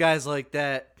stand up guys like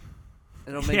that.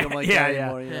 They don't make them like that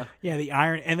anymore. Yeah, the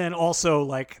iron. And then also,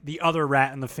 like, the other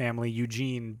rat in the family,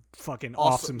 Eugene, fucking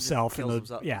offs himself. Kills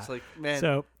himself. Yeah. It's like, man,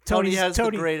 so Tony has the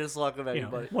greatest luck of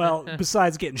anybody. Well,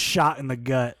 besides getting shot in the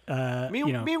gut.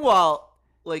 Meanwhile,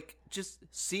 like, just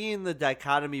seeing the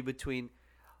dichotomy between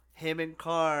him and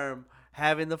Carm,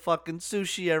 having the fucking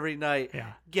sushi every night,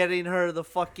 getting her the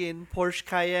fucking Porsche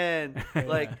Cayenne,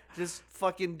 like just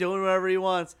fucking doing whatever he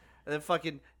wants, and then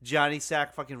fucking Johnny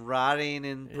Sack fucking rotting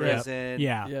in prison.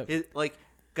 Like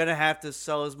gonna have to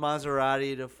sell his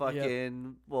Maserati to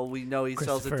fucking. Well, we know he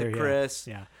sells it to Chris.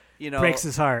 Yeah. Breaks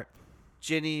his heart.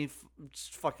 Ginny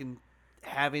fucking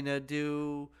having to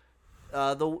do.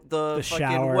 The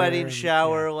fucking wedding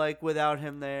shower like without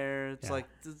him there. It's like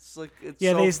it's so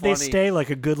they funny. stay like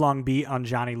a good long beat on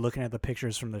Johnny looking at the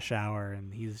pictures from the shower,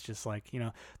 and he's just like,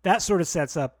 that sort of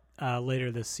sets up later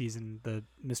this season the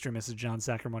Mr. and Mrs. John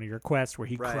Sacramone request where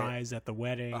he cries at the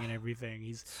wedding and everything.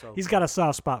 He's got a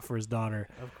soft spot for his daughter,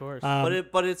 of course.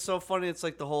 But it's so funny. It's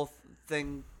like the whole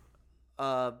thing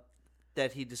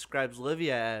that he describes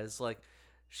Livia as like.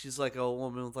 She's like a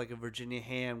woman with like a Virginia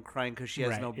ham crying because she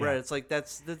has no bread. It's like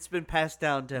that's been passed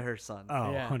down to her son. Oh,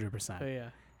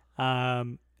 100%.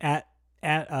 Oh, yeah.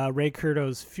 at Ray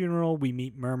Curto's funeral, we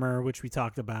meet Murmur, which we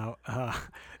talked about.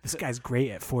 This guy's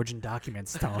great at forging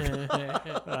documents, Tom.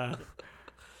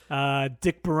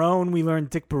 Dick Barone, we learned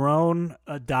Dick Barone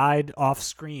died off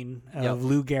screen of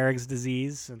Lou Gehrig's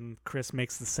disease, and Chris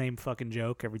makes the same fucking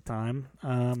joke every time.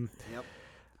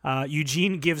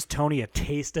 Eugene gives Tony a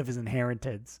taste of his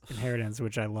inheritance,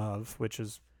 which I love, which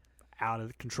is out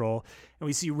of control. And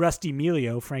we see Rusty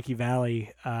Melio, Frankie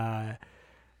Valli, one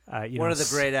of the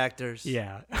great actors.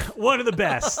 Yeah, one of the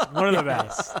best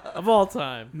of all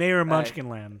time. Mayor of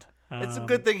Munchkinland. It's a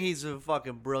good thing he's a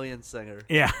fucking brilliant singer.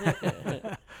 Yeah.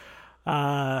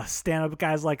 Stand-up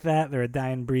guys like that, they're a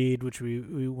dying breed, which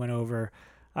we went over.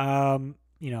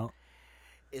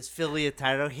 Is Philly a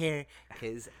title here?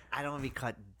 Because I don't want to be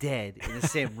caught dead in the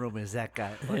same room as that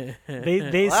guy. Like,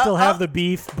 they still have the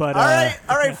beef, but all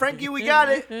right, Frankie, we got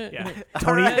it. Yeah,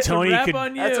 That's Tony a could.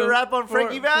 That's a wrap on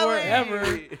Frankie Valli.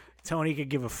 Forever. Tony could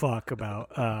give a fuck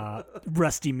about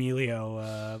Rusty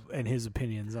Melio and his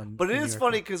opinions on. But it New is York.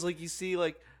 funny because like you see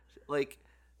like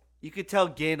you could tell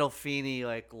Gandolfini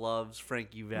like loves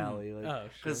Frankie Valli,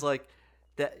 because like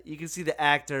that you can see the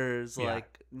actors like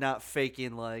not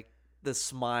faking like the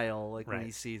smile like when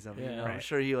he sees him. Yeah. You know? I'm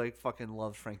sure he like fucking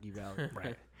loves Frankie Valli.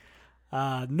 Right.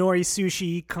 Nori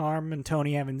Sushi, Carm, and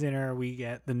Tony having dinner. We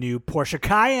get the new Porsche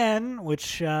Cayenne,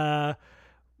 which I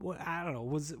don't know.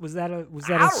 Was that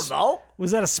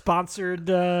a sponsored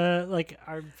like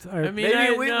our I mean,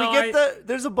 Maybe we get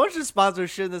there's a bunch of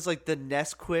sponsorship that's like the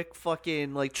Nesquik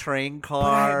fucking like train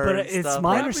car. but and it's stuff.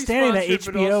 my Probably understanding that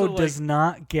sponsored, but HBO also, does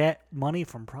not get money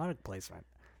from product placement.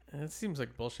 That seems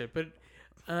like bullshit, but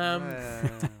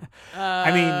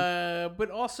but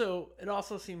also it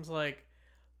also seems like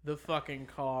the fucking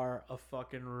car a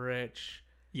fucking rich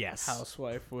Yes.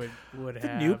 housewife would The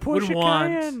have new Porsche would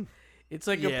want. Cayenne. It's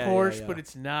like Yeah, a Porsche, yeah. but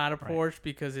it's not a Porsche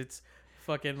because it's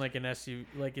fucking like an SUV.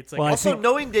 Like it's like Well, I Also, think-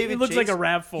 knowing David, it looks Chase, like a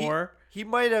Rav4. He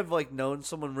might have like known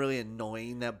someone really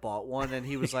annoying that bought one, and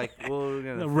he was like, "Well, we're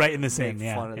gonna Right in the make same,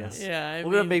 yeah, fun of yeah. this. Yeah,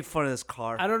 We're gonna make fun of this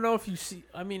car." I don't know if you see.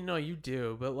 I mean, no, you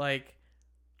do, but like,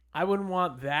 I wouldn't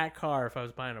want that car if I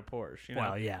was buying a Porsche. You know?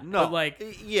 Well, yeah. No, But, like-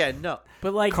 no.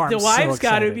 But like Carm's the so wives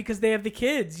got it excited. because they have the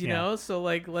kids, you Yeah. know. So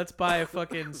like, let's buy a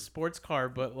fucking sports car,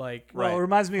 but like, Well, it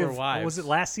reminds me for of wives. was it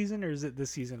last season or is it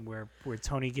this season where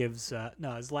Tony gives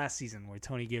no, it's last season where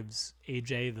Tony gives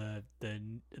AJ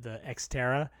the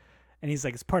Xterra, and he's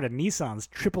like it's part of Nissan's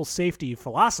triple safety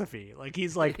philosophy. Like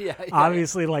he's like Yeah,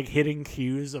 obviously like hitting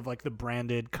cues of like the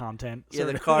branded content. Yeah, sort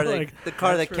the of, car like, that That's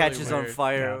really catches on weird.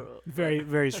 fire. very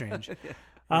very strange.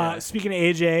 Speaking of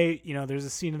AJ, there's a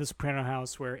scene in the Soprano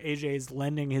house where AJ is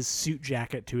lending his suit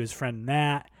jacket to his friend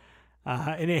Nat,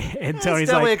 and It's Tony's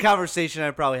definitely like, a conversation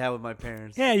I probably have with my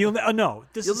parents. "Yeah, you'll no,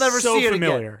 this You'll is never so see it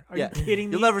familiar. again. Are Yeah. you kidding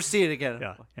me? You'll never see it again.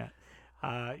 Yeah.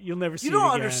 You'll never see You don't it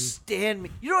again. understand me.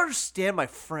 You don't understand my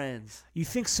friends. You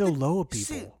think so low of You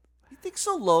see- people. You think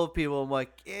so low of people. I'm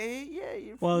like,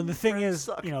 yeah. Well, the thing friends is,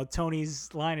 suck.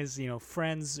 Tony's line is,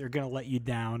 friends are going to let you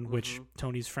down, which Mm-hmm.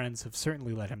 Tony's friends have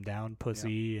certainly let him down.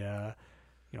 Pussy,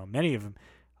 many of them.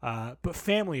 But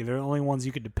family, they're the only ones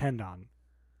you could depend on.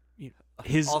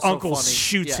 His Also uncle funny.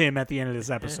 shoots Yeah. him at the end of this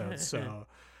episode. So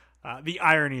the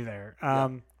irony there.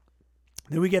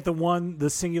 Then we get the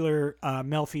singular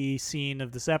Melfi scene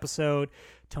of this episode.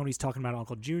 Tony's talking about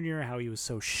Uncle Junior, how he was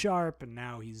so sharp, and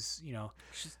now he's,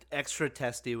 She's extra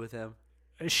testy with him.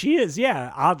 she is,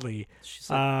 yeah, oddly. She's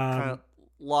like, kind of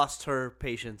lost her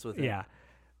patience with him. Yeah.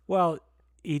 Well,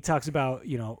 he talks about,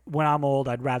 when I'm old,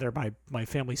 I'd rather my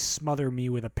family smother me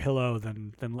with a pillow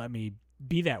than let me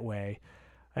be that way.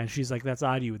 And she's like, that's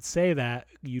odd you would say that.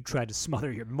 You tried to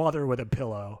smother your mother with a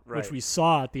pillow, Right. which we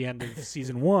saw at the end of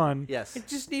season 1. Yes. it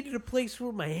just needed a place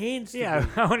for my hands. To Yeah,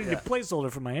 be. I wanted a placeholder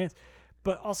for my hands.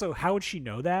 But also, how would she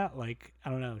know that? Like, I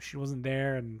don't know. She wasn't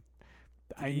there, and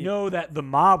I know that the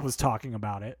mob was talking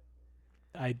about it.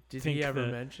 I Did think he ever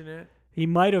that mention it? he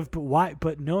might have, but why?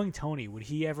 But knowing Tony, would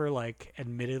he ever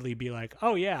admittedly be like,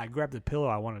 "Oh yeah, I grabbed the pillow,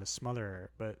 I wanted to smother her"?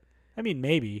 But I mean,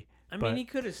 maybe. I but- mean, he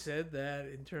could have said that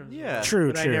in terms Yeah. of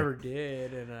True, but I true. never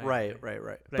did, and I Right.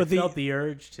 But But I felt the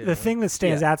urge to. The thing that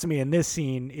stands Yeah. out to me in this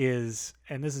scene is,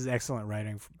 and this is excellent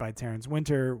writing by Terrence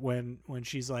Winter, when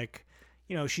she's like,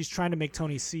 she's trying to make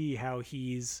Tony see how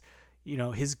he's,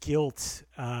 his guilt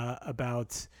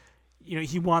about,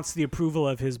 he wants the approval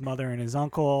of his mother and his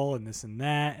uncle and this and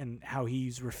that, and how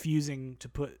he's refusing to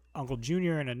put Uncle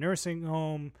Junior in a nursing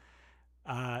home.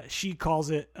 She calls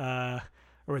it a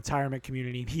retirement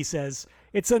community, and he says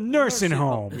it's a nursing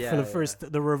home. Yeah, For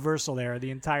the reversal there,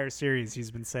 the entire series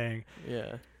he's been saying.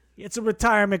 yeah. It's a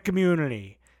retirement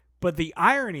community. But the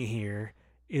irony here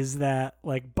is that,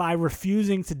 by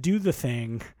refusing to do the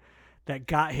thing, that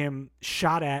got him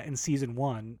shot at in season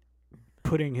 1,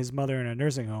 putting his mother in a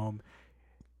nursing home,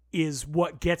 is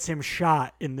what gets him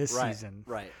shot in this season.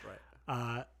 Right.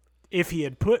 If he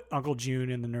had put Uncle June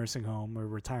in the nursing home or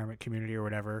retirement community or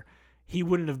whatever, he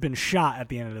wouldn't have been shot at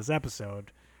the end of this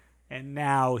episode. And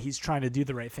now he's trying to do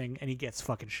the right thing, and he gets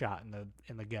fucking shot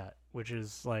in the gut, which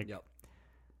is like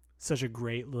such a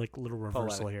great like little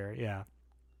reversal here. Yeah.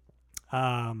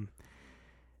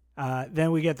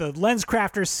 Then we get the lens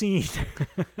crafter scene,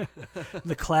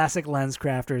 the classic lens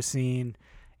crafter scene.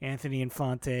 Anthony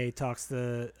Infante talks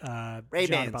to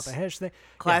John about the hedge thing.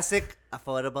 Classic,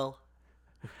 affordable.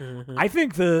 I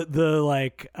think the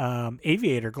like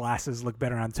aviator glasses look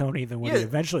better on Tony than what he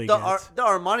eventually gets. The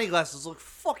Armani glasses look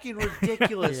fucking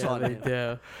ridiculous on him.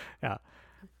 Yeah. Yeah.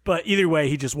 But either way,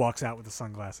 he just walks out with the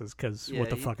sunglasses because what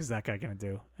the fuck is that guy going to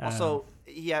do? Also,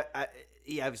 he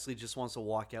obviously just wants to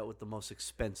walk out with the most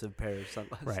expensive pair of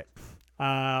sunglasses. Right.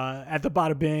 At the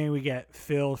bada bing, we get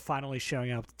Phil finally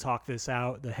showing up to talk this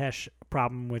out. The Hesh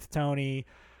problem with Tony.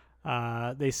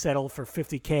 They settle for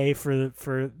 $50K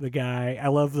for the guy. I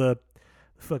love the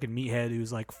fucking meathead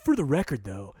who's like, for the record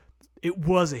though, it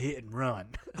was a hit and run.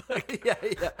 Like, yeah.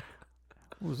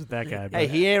 What was with that guy? Hey,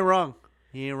 he ain't wrong.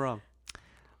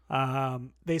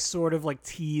 They sort of like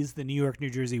tease the New York-New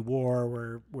Jersey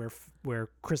war where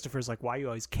Christopher's like, why you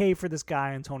always cave for this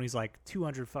guy? And Tony's like,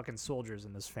 200 fucking soldiers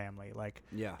in this family. Like,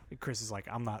 yeah. Chris is like,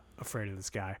 I'm not afraid of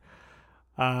this guy.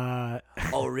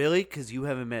 Oh, really? Because you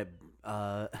haven't met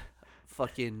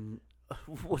fucking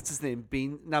what's his name?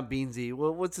 Not Beansy.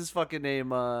 What's his fucking name?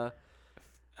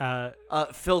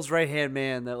 Phil's right hand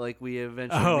man that like we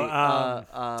eventually meet.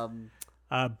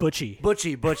 Butchie.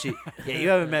 Butchie. Yeah, you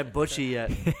haven't met Butchie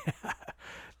yet.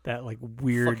 That like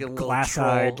weird fucking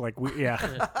glass-eyed, troll. like yeah.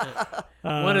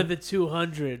 One of the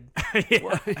 200.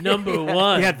 Number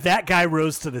one. Yeah, that guy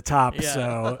rose to the top.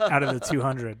 So out of the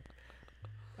 200.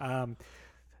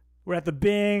 We're at the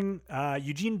Bing.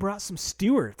 Eugene brought some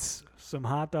Stewarts, some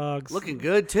hot dogs. Looking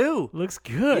good too. Looks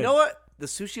good. You know what? The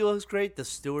sushi looks great. The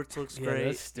Stewart's looks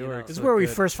great. Stewart's This is look where we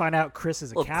good. first find out Chris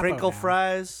is a Little capo crinkle now.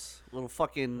 fries. Little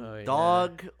fucking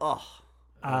dog. Oh.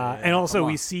 And also Come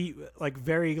we on. see like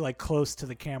very like close to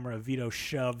the camera, Vito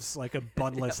shoves like a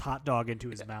bunless hot dog into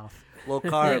his mouth, Low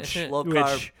carb. Low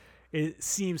carb. which it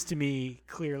seems to me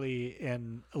clearly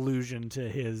an allusion to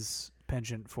his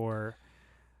penchant for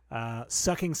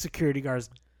sucking security guards'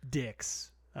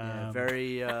 dicks.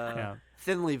 Very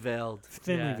thinly veiled.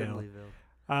 Thinly Thinly veiled.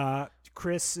 veiled.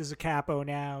 Chris is a capo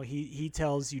now. He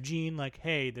tells Eugene like,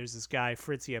 "Hey, there's this guy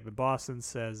Fritzy up in Boston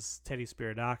says Teddy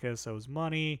Spiridakis owes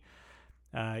money.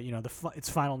 It's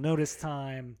final notice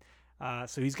time,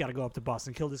 so he's got to go up to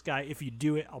Boston, kill this guy. If you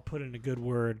do it, I'll put in a good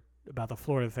word about the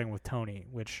Florida thing with Tony."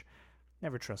 Which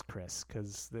never trust Chris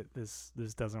because this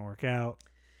doesn't work out.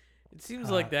 It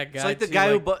seems like that guy. It's like the too,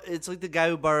 guy like, it's like the guy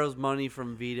who borrows money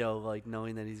from Vito, like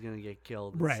knowing that he's gonna get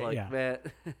killed. It's Right, like, yeah. man,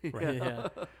 Right, yeah.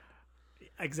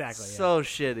 Exactly. yeah. so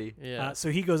shitty. Yeah.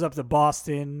 So he goes up to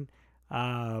Boston.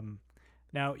 Now,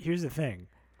 here's the thing.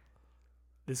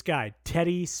 This guy,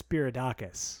 Teddy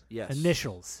Spiridakis, Yes.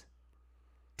 initials,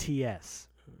 TS,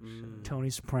 Tony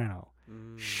Soprano,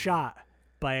 shot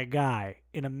by a guy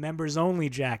in a members-only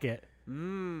jacket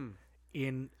in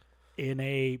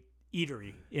a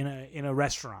eatery, in a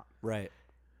restaurant. Right.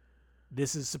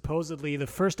 This is supposedly the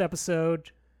first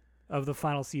episode of the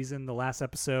final season. The last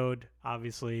episode,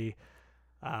 obviously,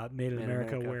 Made in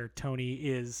America, where Tony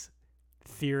is,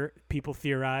 people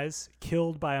theorize,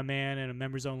 killed by a man in a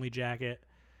members-only jacket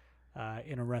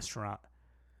in a restaurant.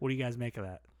 What do you guys make of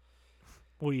that?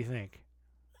 What do you think?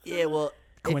 Yeah, well,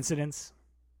 Coincidence?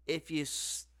 if you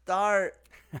start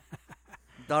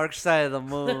Dark Side of the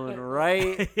Moon,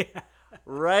 right?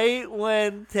 Right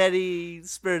when Teddy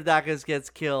Spiridakis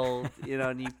gets killed,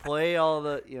 and you play all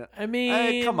the, I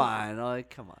mean, come on,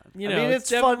 come on. You I know, mean,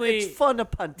 it's it's fun. definitely- It's fun to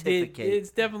pontificate. It's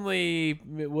definitely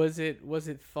was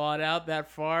it thought out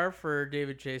that far for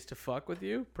David Chase to fuck with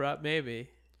you? Maybe.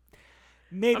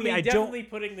 Maybe I mean, I definitely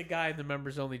putting the guy in the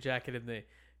members only jacket in the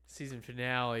season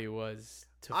finale was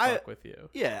to fuck with you.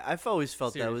 Yeah, I've always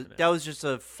felt Series that was just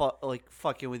a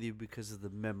fucking with you because of the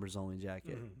members only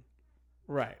jacket,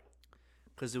 Right.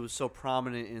 because it was so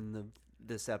prominent in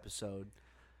this episode.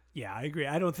 Yeah, I agree.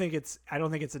 I don't think it's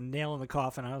a nail in the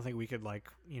coffin. I don't think we could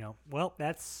well,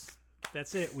 that's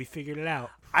it. We figured it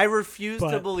out. I refuse to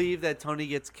But- believe that Tony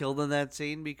gets killed in that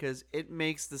scene because it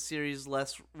makes the series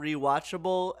less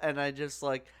rewatchable, and I just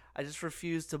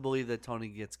refuse to believe that Tony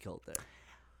gets killed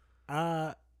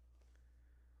there.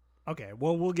 Okay,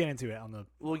 well, we'll get into it on the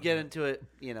We'll get into it,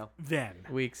 then.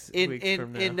 weeks in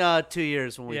from now. in 2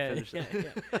 years when we finish.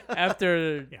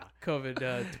 After Yeah.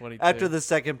 COVID 22. After the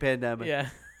second pandemic. Yeah.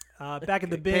 Back in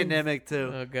the bin, Pandemic 2.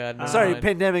 Oh God. never Sorry, mind.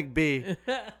 Pandemic B.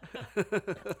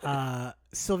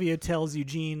 Sylvia tells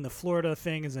Eugene the Florida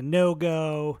thing is a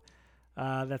no-go.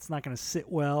 That's not going to sit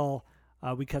well.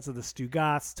 We cut to the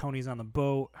Stugatz. Tony's on the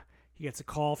boat. He gets a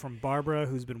call from Barbara,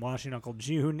 who's been watching Uncle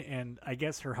June, and I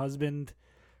guess her husband.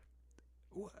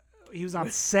 He was on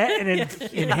set and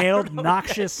inhaled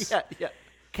noxious Yeah.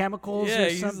 chemicals. Yeah, or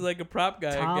he's something. like a prop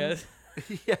guy, Tom? I guess.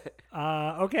 Yeah.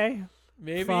 Okay.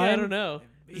 Maybe Fine. I don't know.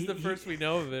 This is the He- first we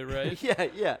know of it, right?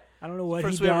 Yeah. I don't know what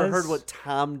First he we does. ever heard what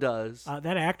Tom does.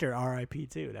 That actor, R.I.P.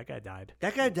 too. That guy died.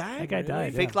 That guy died? That guy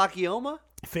died. Fake yeah. Lakioma?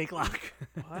 Fake lock.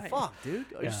 Why? Fuck, dude.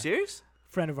 Are Yeah. you serious?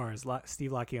 Friend of ours,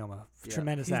 Steve Lakioma. Yeah.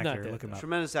 Tremendous He's not actor. dead, Look him though. up.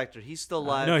 Tremendous actor. He's still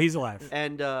alive. No, he's alive.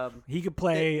 And He could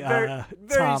play very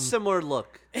Tom similar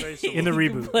look. Very similar. in the He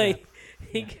could reboot. play.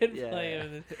 He could Yeah. play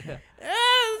him.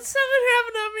 Something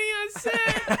happened on me on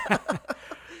set.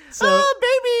 So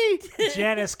Oh, baby!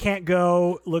 Janice can't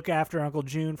go look after Uncle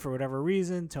June for whatever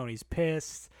reason. Tony's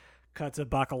pissed. Cut to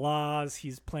Bacala's.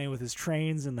 He's playing with his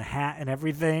trains and the hat and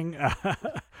everything.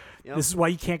 Yep. This is why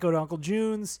you can't go to Uncle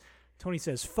June's. Tony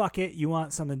says, fuck it. You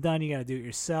want something done, you got to do it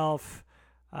yourself.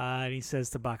 And he says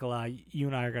to Bacala, you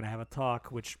and I are going to have a talk,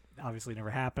 which obviously never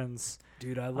happens.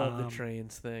 Dude, I love the Um,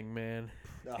 trains thing, man.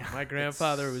 Oh, My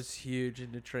grandfather was huge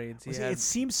into trains. He had It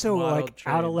seems so model like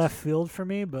out of trains. left field for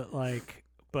me, but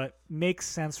makes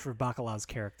sense for Bacala's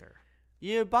character.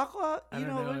 Yeah, Bakla, I don't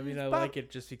know. I mean, I like it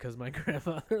just because my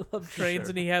grandfather loved trains,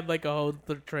 and he had like a whole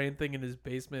train thing in his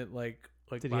basement. Like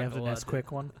Did he have the Bacala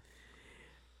Nesquik one?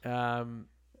 did.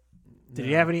 Did no.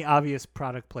 he have any obvious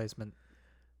product placement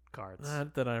cards?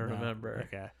 Not that I No. remember.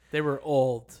 Okay. They were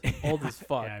old as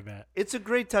fuck. Yeah, I bet. It's a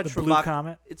great touch The for Blue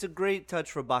Comet. It's a great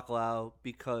touch for Bacalao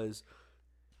because,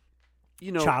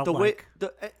 the way Childlike.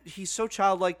 he's so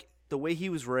childlike. The way he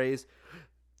was raised,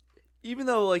 even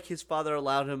though like his father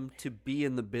allowed him to be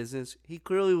in the business, he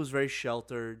clearly was very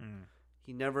sheltered.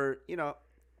 He never,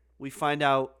 we find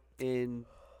out in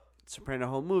Soprano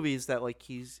Home movies that like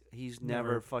he's never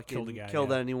Never fucking killed a guy, killed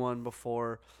yeah. anyone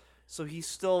before. So he's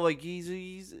still like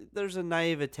he's there's a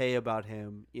naivete about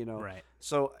him, Right.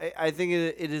 So I think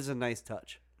it is a nice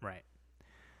touch, Right.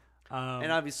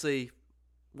 and obviously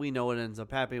we know what ends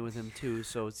up happening with him too.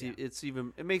 So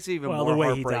it makes it even well, more the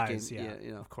way he heartbreaking. dies, yeah,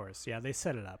 you know. of course. Yeah, they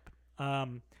set it up.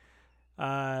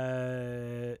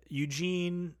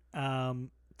 Eugene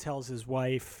tells his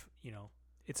wife,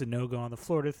 it's a no-go on the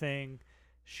Florida thing.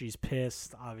 She's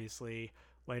pissed, obviously.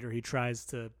 Later, he tries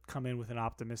to come in with an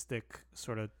optimistic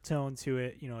sort of tone to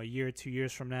it. A year, 2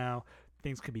 years from now,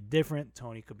 things could be different.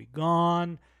 Tony could be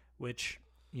gone, which,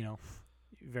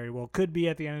 very well could be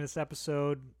at the end of this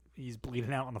episode. He's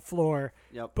bleeding out on the floor.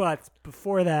 Yep. But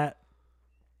before that,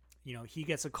 he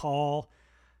gets a call,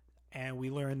 and we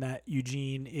learn that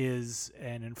Eugene is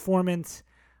an informant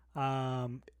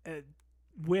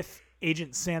with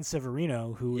Agent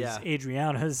Sanseverino, who is Yeah.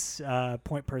 Adriana's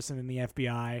point person in the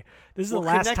FBI. This is Well, the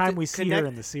last connected- time we see her connect-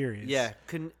 in the series. Yeah,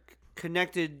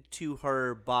 connected to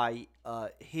her by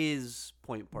his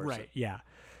point person. Right, yeah.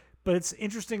 But it's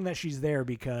interesting that she's there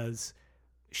because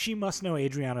she must know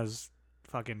Adriana's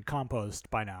fucking compost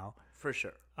by now. For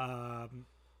sure.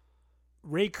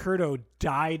 Ray Curto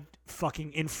died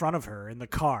fucking in front of her in the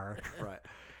car. Right.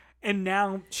 And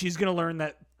now she's going to learn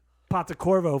that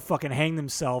Pontecorvo fucking hanged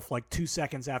himself like 2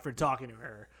 seconds after talking to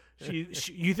her.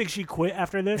 You think she quit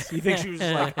after this? You think she was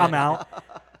just like, I'm out?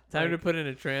 Time to put in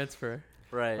a transfer.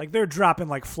 Right. Like, they're dropping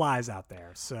like flies out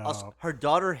there. So, Also, her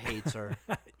daughter hates her.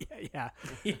 yeah.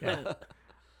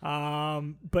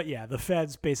 But yeah, the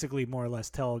feds basically more or less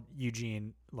tell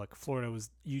Eugene, look, Florida's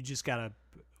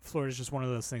just one of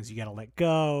those things you got to let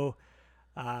go.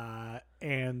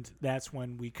 And that's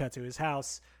when we cut to his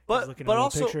house. But- He's looking but at old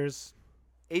also- pictures.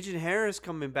 Agent Harris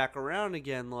coming back around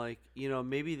again, like,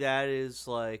 maybe that is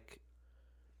like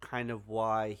kind of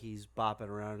why he's bopping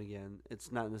around again.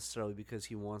 It's not necessarily because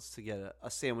he wants to get a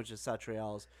sandwich at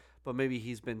Satriale's, but maybe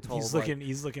he's been told He's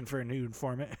looking for a new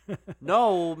informant.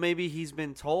 no, maybe he's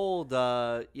been told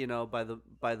by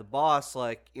the boss,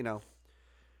 like,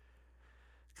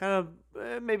 kind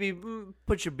of maybe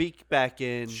put your beak back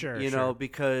in, Sure.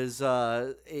 because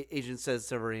Agent says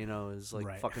Severino is like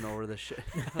Right. fucking over this shit.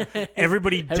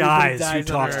 Everybody dies who dies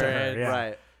on talks to her her. head. Yeah.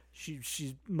 Right.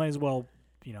 She might as well,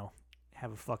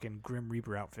 have a fucking Grim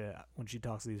Reaper outfit when she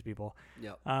talks to these people.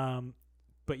 Yep.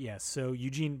 But But yes, so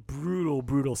Eugene,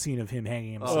 brutal scene of him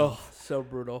hanging himself. Oh, so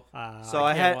brutal. So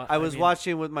I was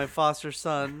watching with my foster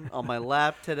son on my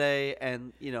lap today,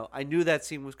 and I knew that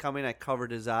scene was coming. I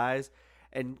covered his eyes,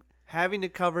 and having to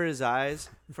cover his eyes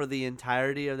for the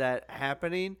entirety of that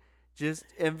happening just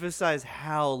emphasized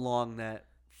how long that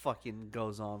fucking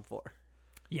goes on for.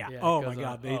 Yeah. Yeah, Oh it my goes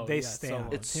God, on. they So stay on.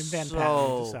 long. It's Tim Van so-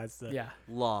 Patten decides to. Yeah.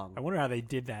 Long. I wonder how they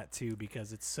did that too,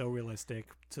 because it's so realistic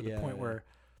to the point Yeah. where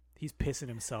he's pissing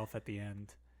himself at the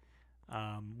end,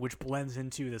 which blends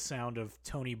into the sound of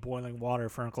Tony boiling water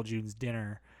for Uncle June's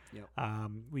dinner. Yep.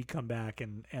 We come back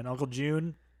and Uncle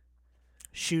June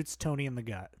shoots Tony in the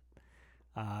gut.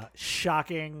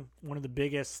 Shocking, one of the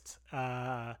biggest.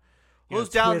 Who's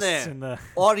down twists there? in the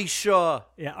Artie Shaw.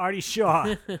 yeah, Artie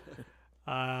Shaw.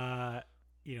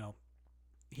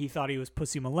 He thought he was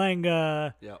Pussy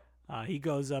Malanga. Yep. He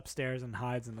goes upstairs and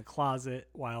hides in the closet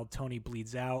while Tony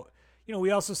bleeds out.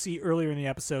 We also see earlier in the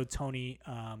episode Tony,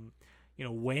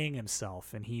 weighing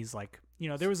himself, and he's like,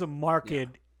 there was a marked.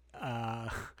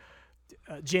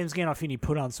 James Gandolfini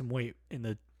put on some weight in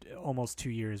the almost 2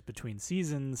 years between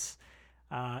seasons,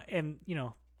 and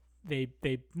they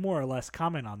more or less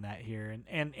comment on that here,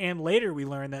 and later we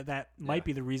learn that might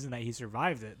be the reason that he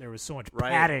survived it. There was so much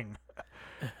padding.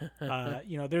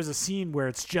 There's a scene where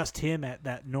it's just him at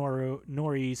that Nori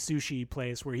sushi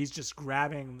place where he's just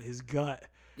grabbing his gut.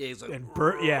 Yeah, he's like,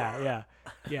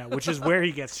 Yeah, which is where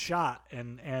he gets shot,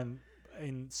 and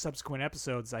in subsequent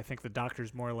episodes, I think the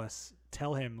doctors more or less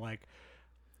tell him like,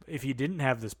 if he didn't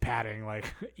have this padding,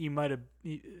 like he might have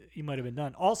been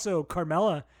done. Also,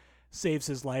 Carmela saves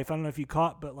his life. I don't know if you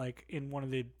caught, but like in one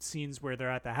of the scenes where they're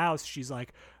at the house, she's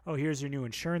like, "Oh, here's your new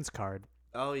insurance card."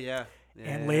 oh yeah.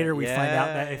 And later we find out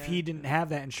that if he didn't have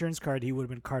that insurance card, he would have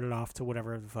been carted off to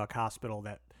whatever the fuck hospital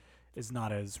that is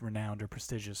not as renowned or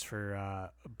prestigious for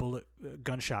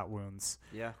gunshot wounds.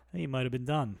 Yeah. He might have been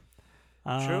done.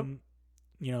 True.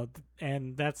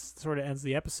 And that sort of ends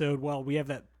the episode. Well, we have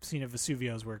that scene of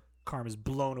Vesuvio's where Carmen's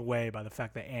blown away by the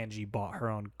fact that Angie bought her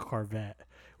own Corvette,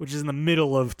 which is in the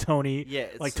middle of Tony. Yeah,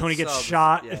 like Tony gets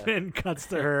shot and cuts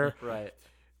to her, Right.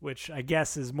 which I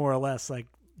guess is more or less like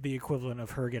the equivalent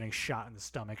of her getting shot in the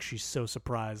stomach. She's so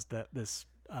surprised that this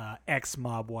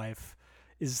ex-mob wife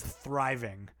is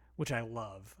thriving, which I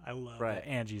love. I love that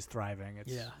Angie's thriving.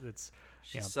 It's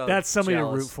so that's somebody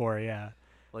jealous. to root for. Yeah.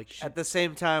 Like at the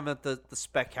same time that the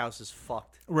spec house is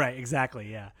fucked. Right,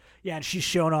 exactly, yeah. Yeah, and she's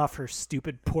showing off her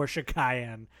stupid Porsche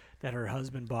Cayenne that her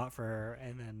husband bought for her,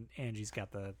 and then Angie's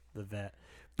got the vet.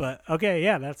 But okay,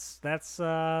 yeah, that's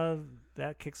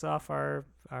that kicks off our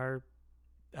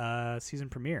season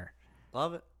premiere.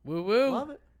 Love it. Woo woo. Love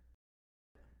it.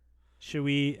 Should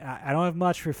we? I don't have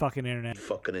much for fucking internet.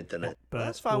 Fucking internet. But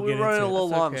That's fine. we'll We're get running a into it. little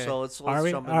That's long, okay. so let's Are we?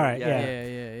 jump in. All right,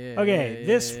 Yeah. Okay,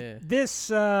 yeah. this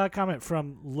comment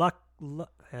from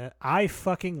I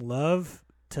fucking love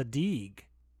Tadig.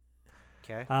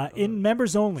 Okay. In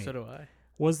members only. So do I.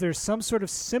 Was there some sort of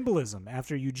symbolism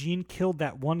after Eugene killed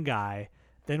that one guy,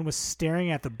 then was staring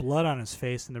at the blood on his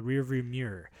face in the rearview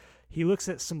mirror? He looks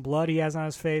at some blood he has on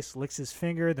his face, licks his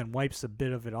finger, then wipes a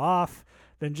bit of it off,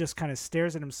 then just kind of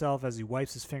stares at himself as he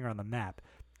wipes his finger on the map.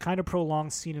 Kind of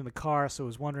prolonged scene in the car, so I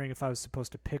was wondering if I was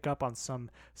supposed to pick up on some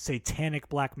satanic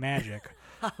black magic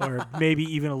or maybe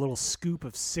even a little scoop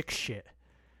of sick shit.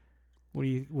 What do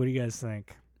you guys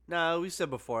think? No, we said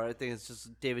before. I think it's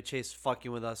just David Chase fucking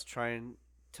with us, trying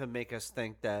to make us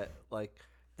think that like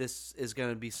this is going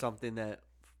to be something that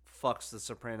fucks the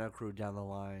Soprano crew down the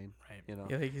line. Right. You know.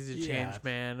 You think he's a changed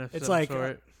man of It's some like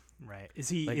sort? right. Is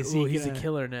he Like, is ooh, he he's a gonna-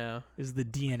 killer now. Is the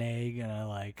DNA gonna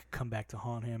like come back to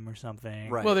haunt him or something?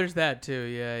 Right. Well, there's that too.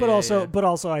 Yeah. But yeah.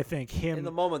 also, I think him In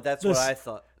the moment, that's this- what I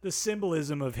thought. the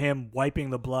symbolism of him wiping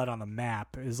the blood on the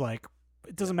map is like,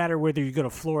 it doesn't matter whether you go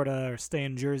to Florida or stay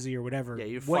in Jersey or whatever. Yeah,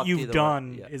 you're what fucked you've either way.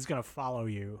 done Yeah. is gonna follow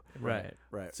you Right.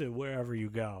 Right. to wherever you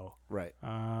go. Right.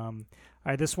 All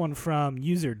right, this one from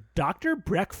user Dr.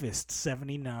 Breakfast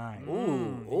 79.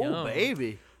 Ooh, yum.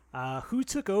 baby. Who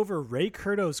took over Ray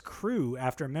Curto's crew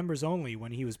after members only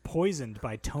when he was poisoned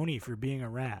by Tony for being a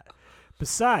rat?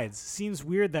 Besides, seems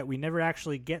weird that we never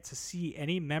actually get to see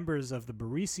any members of the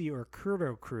Barisi or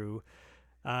Curto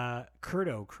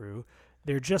crew.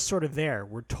 They're just sort of there.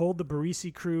 We're told the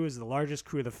Barisi crew is the largest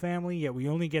crew of the family, yet we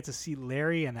only get to see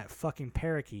Larry and that fucking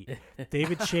parakeet.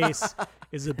 David Chase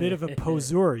is a bit of a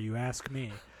poseur, you ask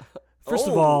me. First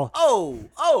of all,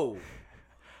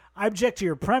 I object to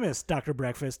your premise, Dr.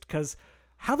 Breakfast, because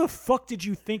how the fuck did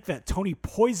you think that Tony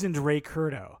poisoned Ray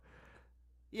Curto?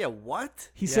 Yeah, what?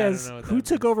 He Yeah, I says, don't know what who that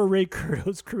took means. over Ray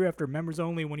Curto's crew after members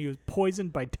only when he was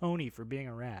poisoned by Tony for being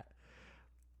a rat?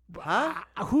 Huh?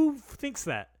 Who thinks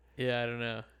that? Yeah, I don't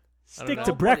know. Stick know.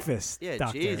 to breakfast, Yeah,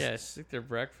 Doctor. jeez. Yeah, stick to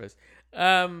breakfast.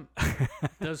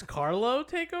 Does Carlo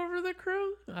take over the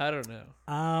crew? I don't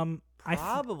know.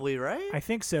 Probably, right? I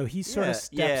think so. He sort Yeah, of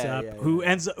steps yeah, up. yeah,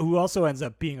 Who also ends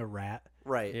up being a rat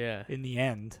right. Yeah. in the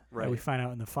end. Right. We find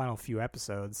out in the final few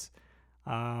episodes.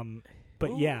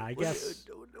 But yeah, I guess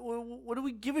What do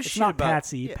we give a it's shit not about?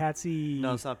 Patsy. Yeah. Patsy.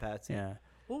 No, it's not Patsy. Yeah,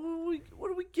 What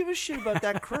do we give a shit about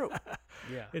that crew?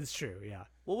 Yeah. it's true. Yeah.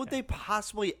 What would they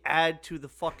possibly add to the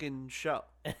fucking show?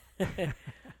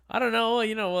 I don't know.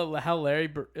 You know how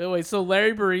Larry? Wait, so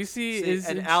Larry Barisi is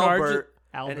and in charge.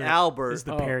 Albert is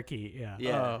the Oh. parakeet. Yeah.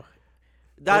 Yeah. Oh,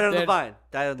 died But on the then- vine.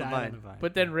 Died on the Died vine. on the vine.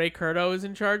 but then Ray Curto is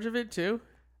in charge of it too.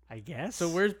 I guess. So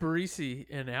where's Barisi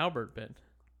and Albert been?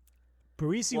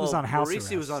 Barisi was on house arrest.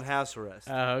 Barisi was on house arrest.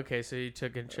 Oh, okay. So he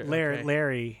took in charge. Larry. Okay.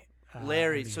 Larry.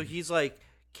 Larry. I So mean, he's like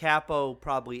Capo,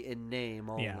 probably in name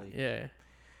only. Yeah.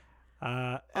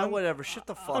 Yeah. Whatever. Shut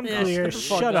the fuck up. unclear. shut the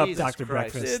fuck Shut up. up, Jesus Dr.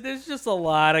 Christ. Breakfast. There's just a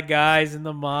lot of guys in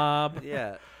the mob.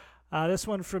 Yeah. This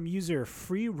one from user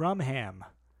Free Rumham.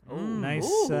 Nice.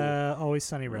 Ooh. Always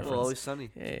Sunny Oh, reference. always sunny.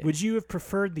 Hey. Would you have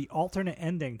preferred the alternate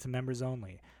ending to members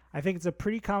only? I think it's a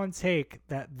pretty common take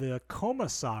that the Coma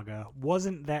saga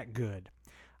wasn't that good.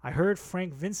 I heard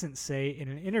Frank Vincent say in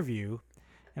an interview,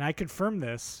 and I confirm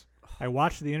this, I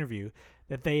watched the interview,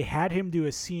 that they had him do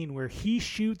a scene where he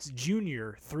shoots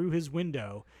Junior through his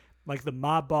window like the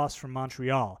mob boss from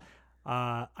Montreal.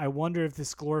 I wonder if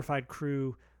this glorified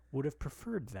crew would have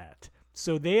preferred that.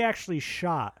 So they actually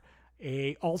shot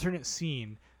a alternate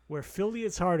scene where Phil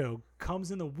Leotardo comes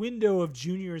in the window of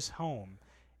Junior's home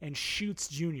and shoots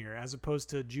Junior, as opposed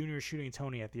to Junior shooting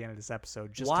Tony at the end of this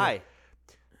episode. Why?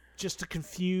 Just to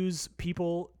confuse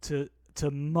people, to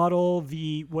muddle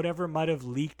the whatever might have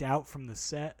leaked out from the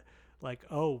set. Like,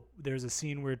 oh, there's a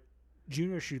scene where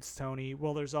Junior shoots Tony.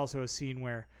 Well, there's also a scene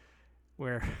where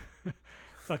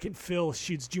fucking Phil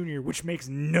shoots Junior, which makes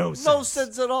no sense. No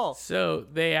sense at all. So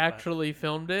they actually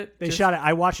filmed it. They shot it.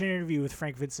 I watched an interview with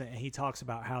Frank Vincent, and he talks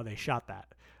about how they shot that.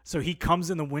 So he comes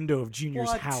in the window of Junior's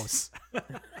What? house.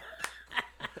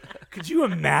 Could you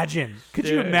imagine? Could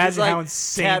you Dude, imagine It's like, how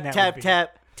insane tap, that tap, would be?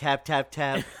 tap, tap, tap,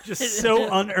 tap. Just so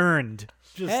unearned.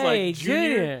 Just Hey, like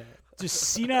Junior, Junior. just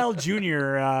senile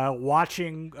Junior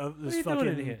watching this What are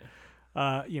you doing fucking, here?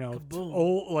 Kaboom.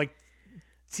 old like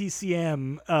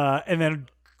TCM, and then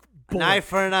An eye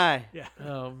for an eye.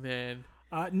 Oh man.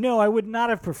 no, I would not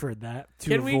have preferred that.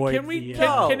 To avoid Can the,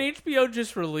 No. can HBO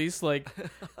just release like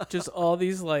just all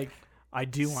these like I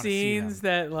do want to see them. scenes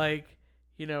that like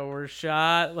were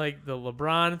shot like the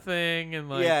LeBron thing and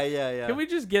like Yeah. can we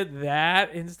just get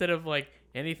that instead of like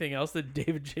anything else that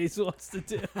David Chase wants to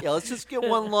do? Yeah, let's just get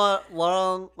one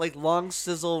long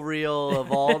sizzle reel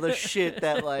of all the shit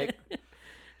that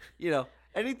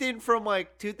anything from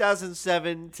like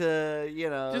 2007 to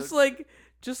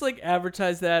just like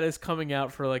advertise that as coming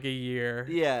out for like a year.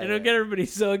 Yeah, It'll yeah. get everybody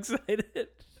so excited.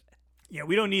 Yeah,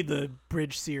 we don't need the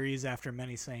bridge series after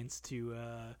Many Saints to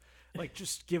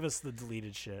just give us the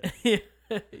deleted shit.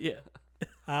 Yeah.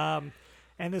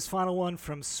 And this final one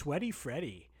from Sweaty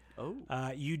Freddy. Oh.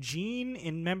 Eugene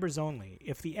in members only.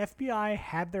 If the FBI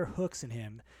had their hooks in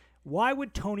him, why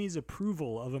would Tony's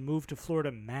approval of a move to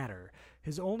Florida matter?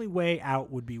 His only way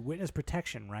out would be witness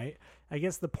protection, right? I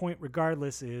guess the point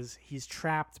regardless is he's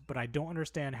trapped, but I don't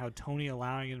understand how Tony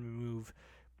allowing him to move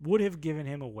would have given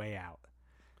him a way out.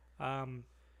 And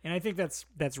I think that's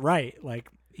right. Like,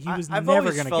 he was I've never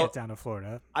always going to felt- get down to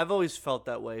Florida. I've always felt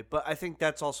that way, but I think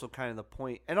that's also kind of the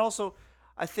point. And also,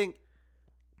 I think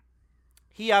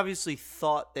he obviously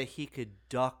thought that he could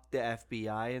duck the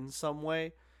FBI in some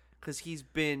way because he's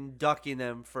been ducking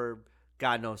them for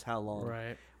God knows how long.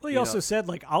 Right. Well, he you also know, said,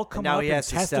 like, I'll come now up he and has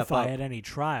to step testify up. at any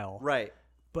trial. Right.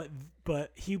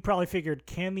 But he probably figured,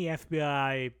 can the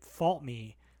FBI fault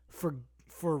me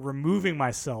for removing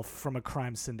myself from a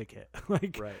crime syndicate?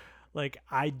 Right. Like,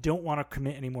 I don't want to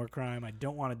commit any more crime. I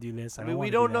don't want to do this. I mean, don't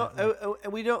we wanna don't do know, that. Like,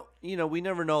 and we don't, we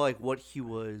never know like what he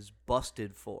was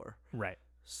busted for. right.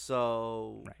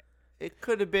 So Right. it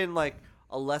could have been like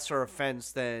a lesser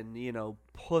offense than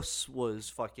Puss was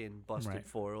fucking busted Right.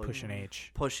 for. Like, Pushing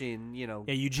H. Pushing, Yeah,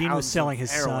 Eugene pounds was selling of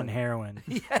his son heroin.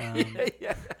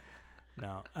 yeah.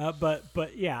 No.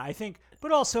 But yeah, I think.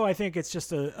 But also, I think it's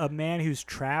just a man who's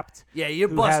trapped. Yeah, you're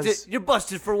who busted. has- You're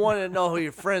busted for wanting to know who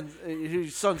your friends, who your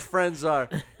son's friends are.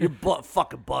 You're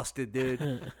fucking busted,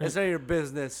 dude. That's not your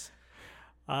business.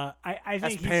 I That's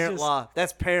think he's parent just, law.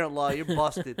 That's parent law. You're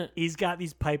busted. he's got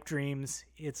these pipe dreams.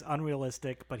 It's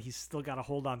unrealistic, but he's still got to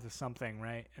hold on to something,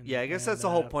 right? And, Yeah, I guess that's the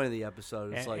whole point of the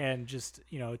episode. It's and just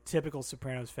typical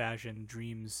Sopranos fashion,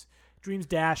 dreams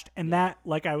dashed, and that,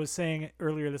 like I was saying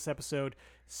earlier this episode,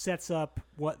 sets up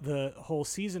what the whole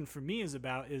season for me is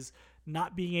about, is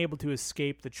not being able to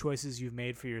escape the choices you've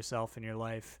made for yourself in your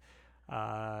life.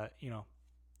 What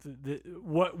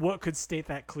could state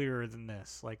that clearer than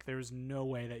this? Like, there's no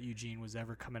way that Eugene was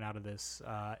ever coming out of this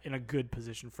in a good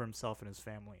position for himself and his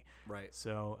family. Right.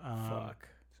 So, Fuck.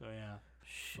 So yeah.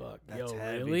 Fuck. That's Yo,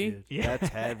 heavy, really? dude. Yeah. That's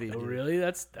heavy, Oh, dude. really?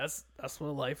 That's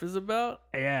what life is about?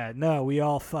 Yeah, no, we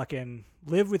all fucking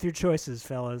live with your choices,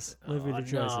 fellas. Live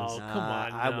with your no. choices. Oh, come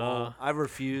on, I no. won't. I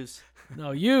refuse.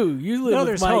 No, you live No, with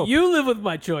there's my hope. you live with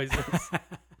my choices.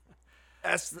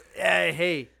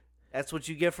 Hey, that's what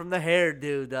you get from the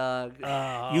hairdo, dog.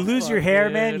 Oh, You lose your fuck hair,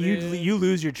 yeah, man. dude. You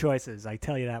lose your choices. I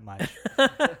tell you that much.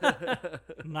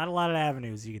 Not a lot of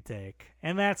avenues you could take,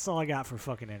 and that's all I got for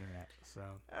fucking internet. So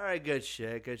All right, good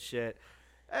shit, good shit.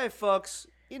 Hey, folks,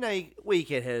 you know we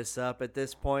can hit us up at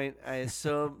this point. I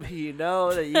assume you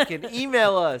know that you can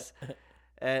email us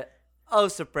at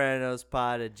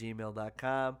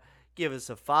osopranospod@gmail.com. Give us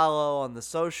a follow on the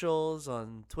socials,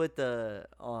 on Twitter,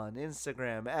 on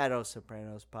Instagram, at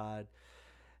osopranospod.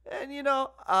 And,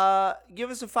 give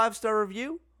us a 5-star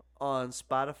review on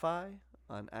Spotify,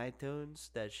 on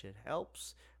iTunes. That shit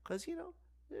helps. Because,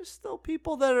 there's still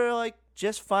people that are, like,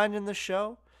 just finding the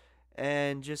show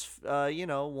and just,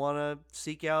 want to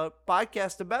seek out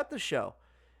podcasts about the show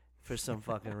for some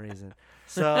fucking reason.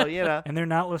 So, and they're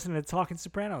not listening to Talking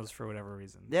Sopranos for whatever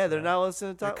reason. yeah, they're So not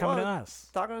listening to they're coming to us.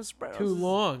 Talking to Sopranos. Too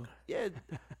long. Yeah,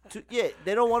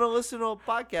 they don't want to listen to a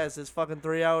podcast that's fucking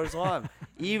 3 hours long,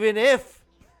 even if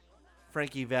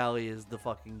Frankie Valli is the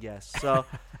fucking guest. So,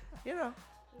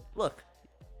 look,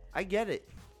 I get it.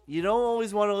 You don't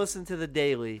always want to listen to the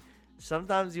Daily.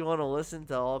 Sometimes you want to listen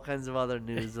to all kinds of other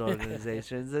news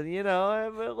organizations, and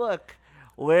but look,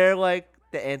 we're like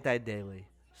the anti-Daily.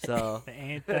 So The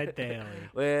anti-daily.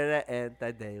 we're the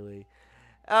anti-Daily.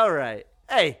 All right,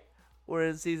 hey. We're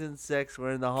in season 6.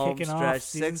 We're in the home Kicking off stretch,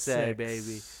 season 6A, 6.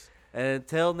 baby. And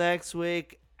until next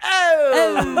week,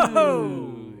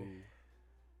 oh!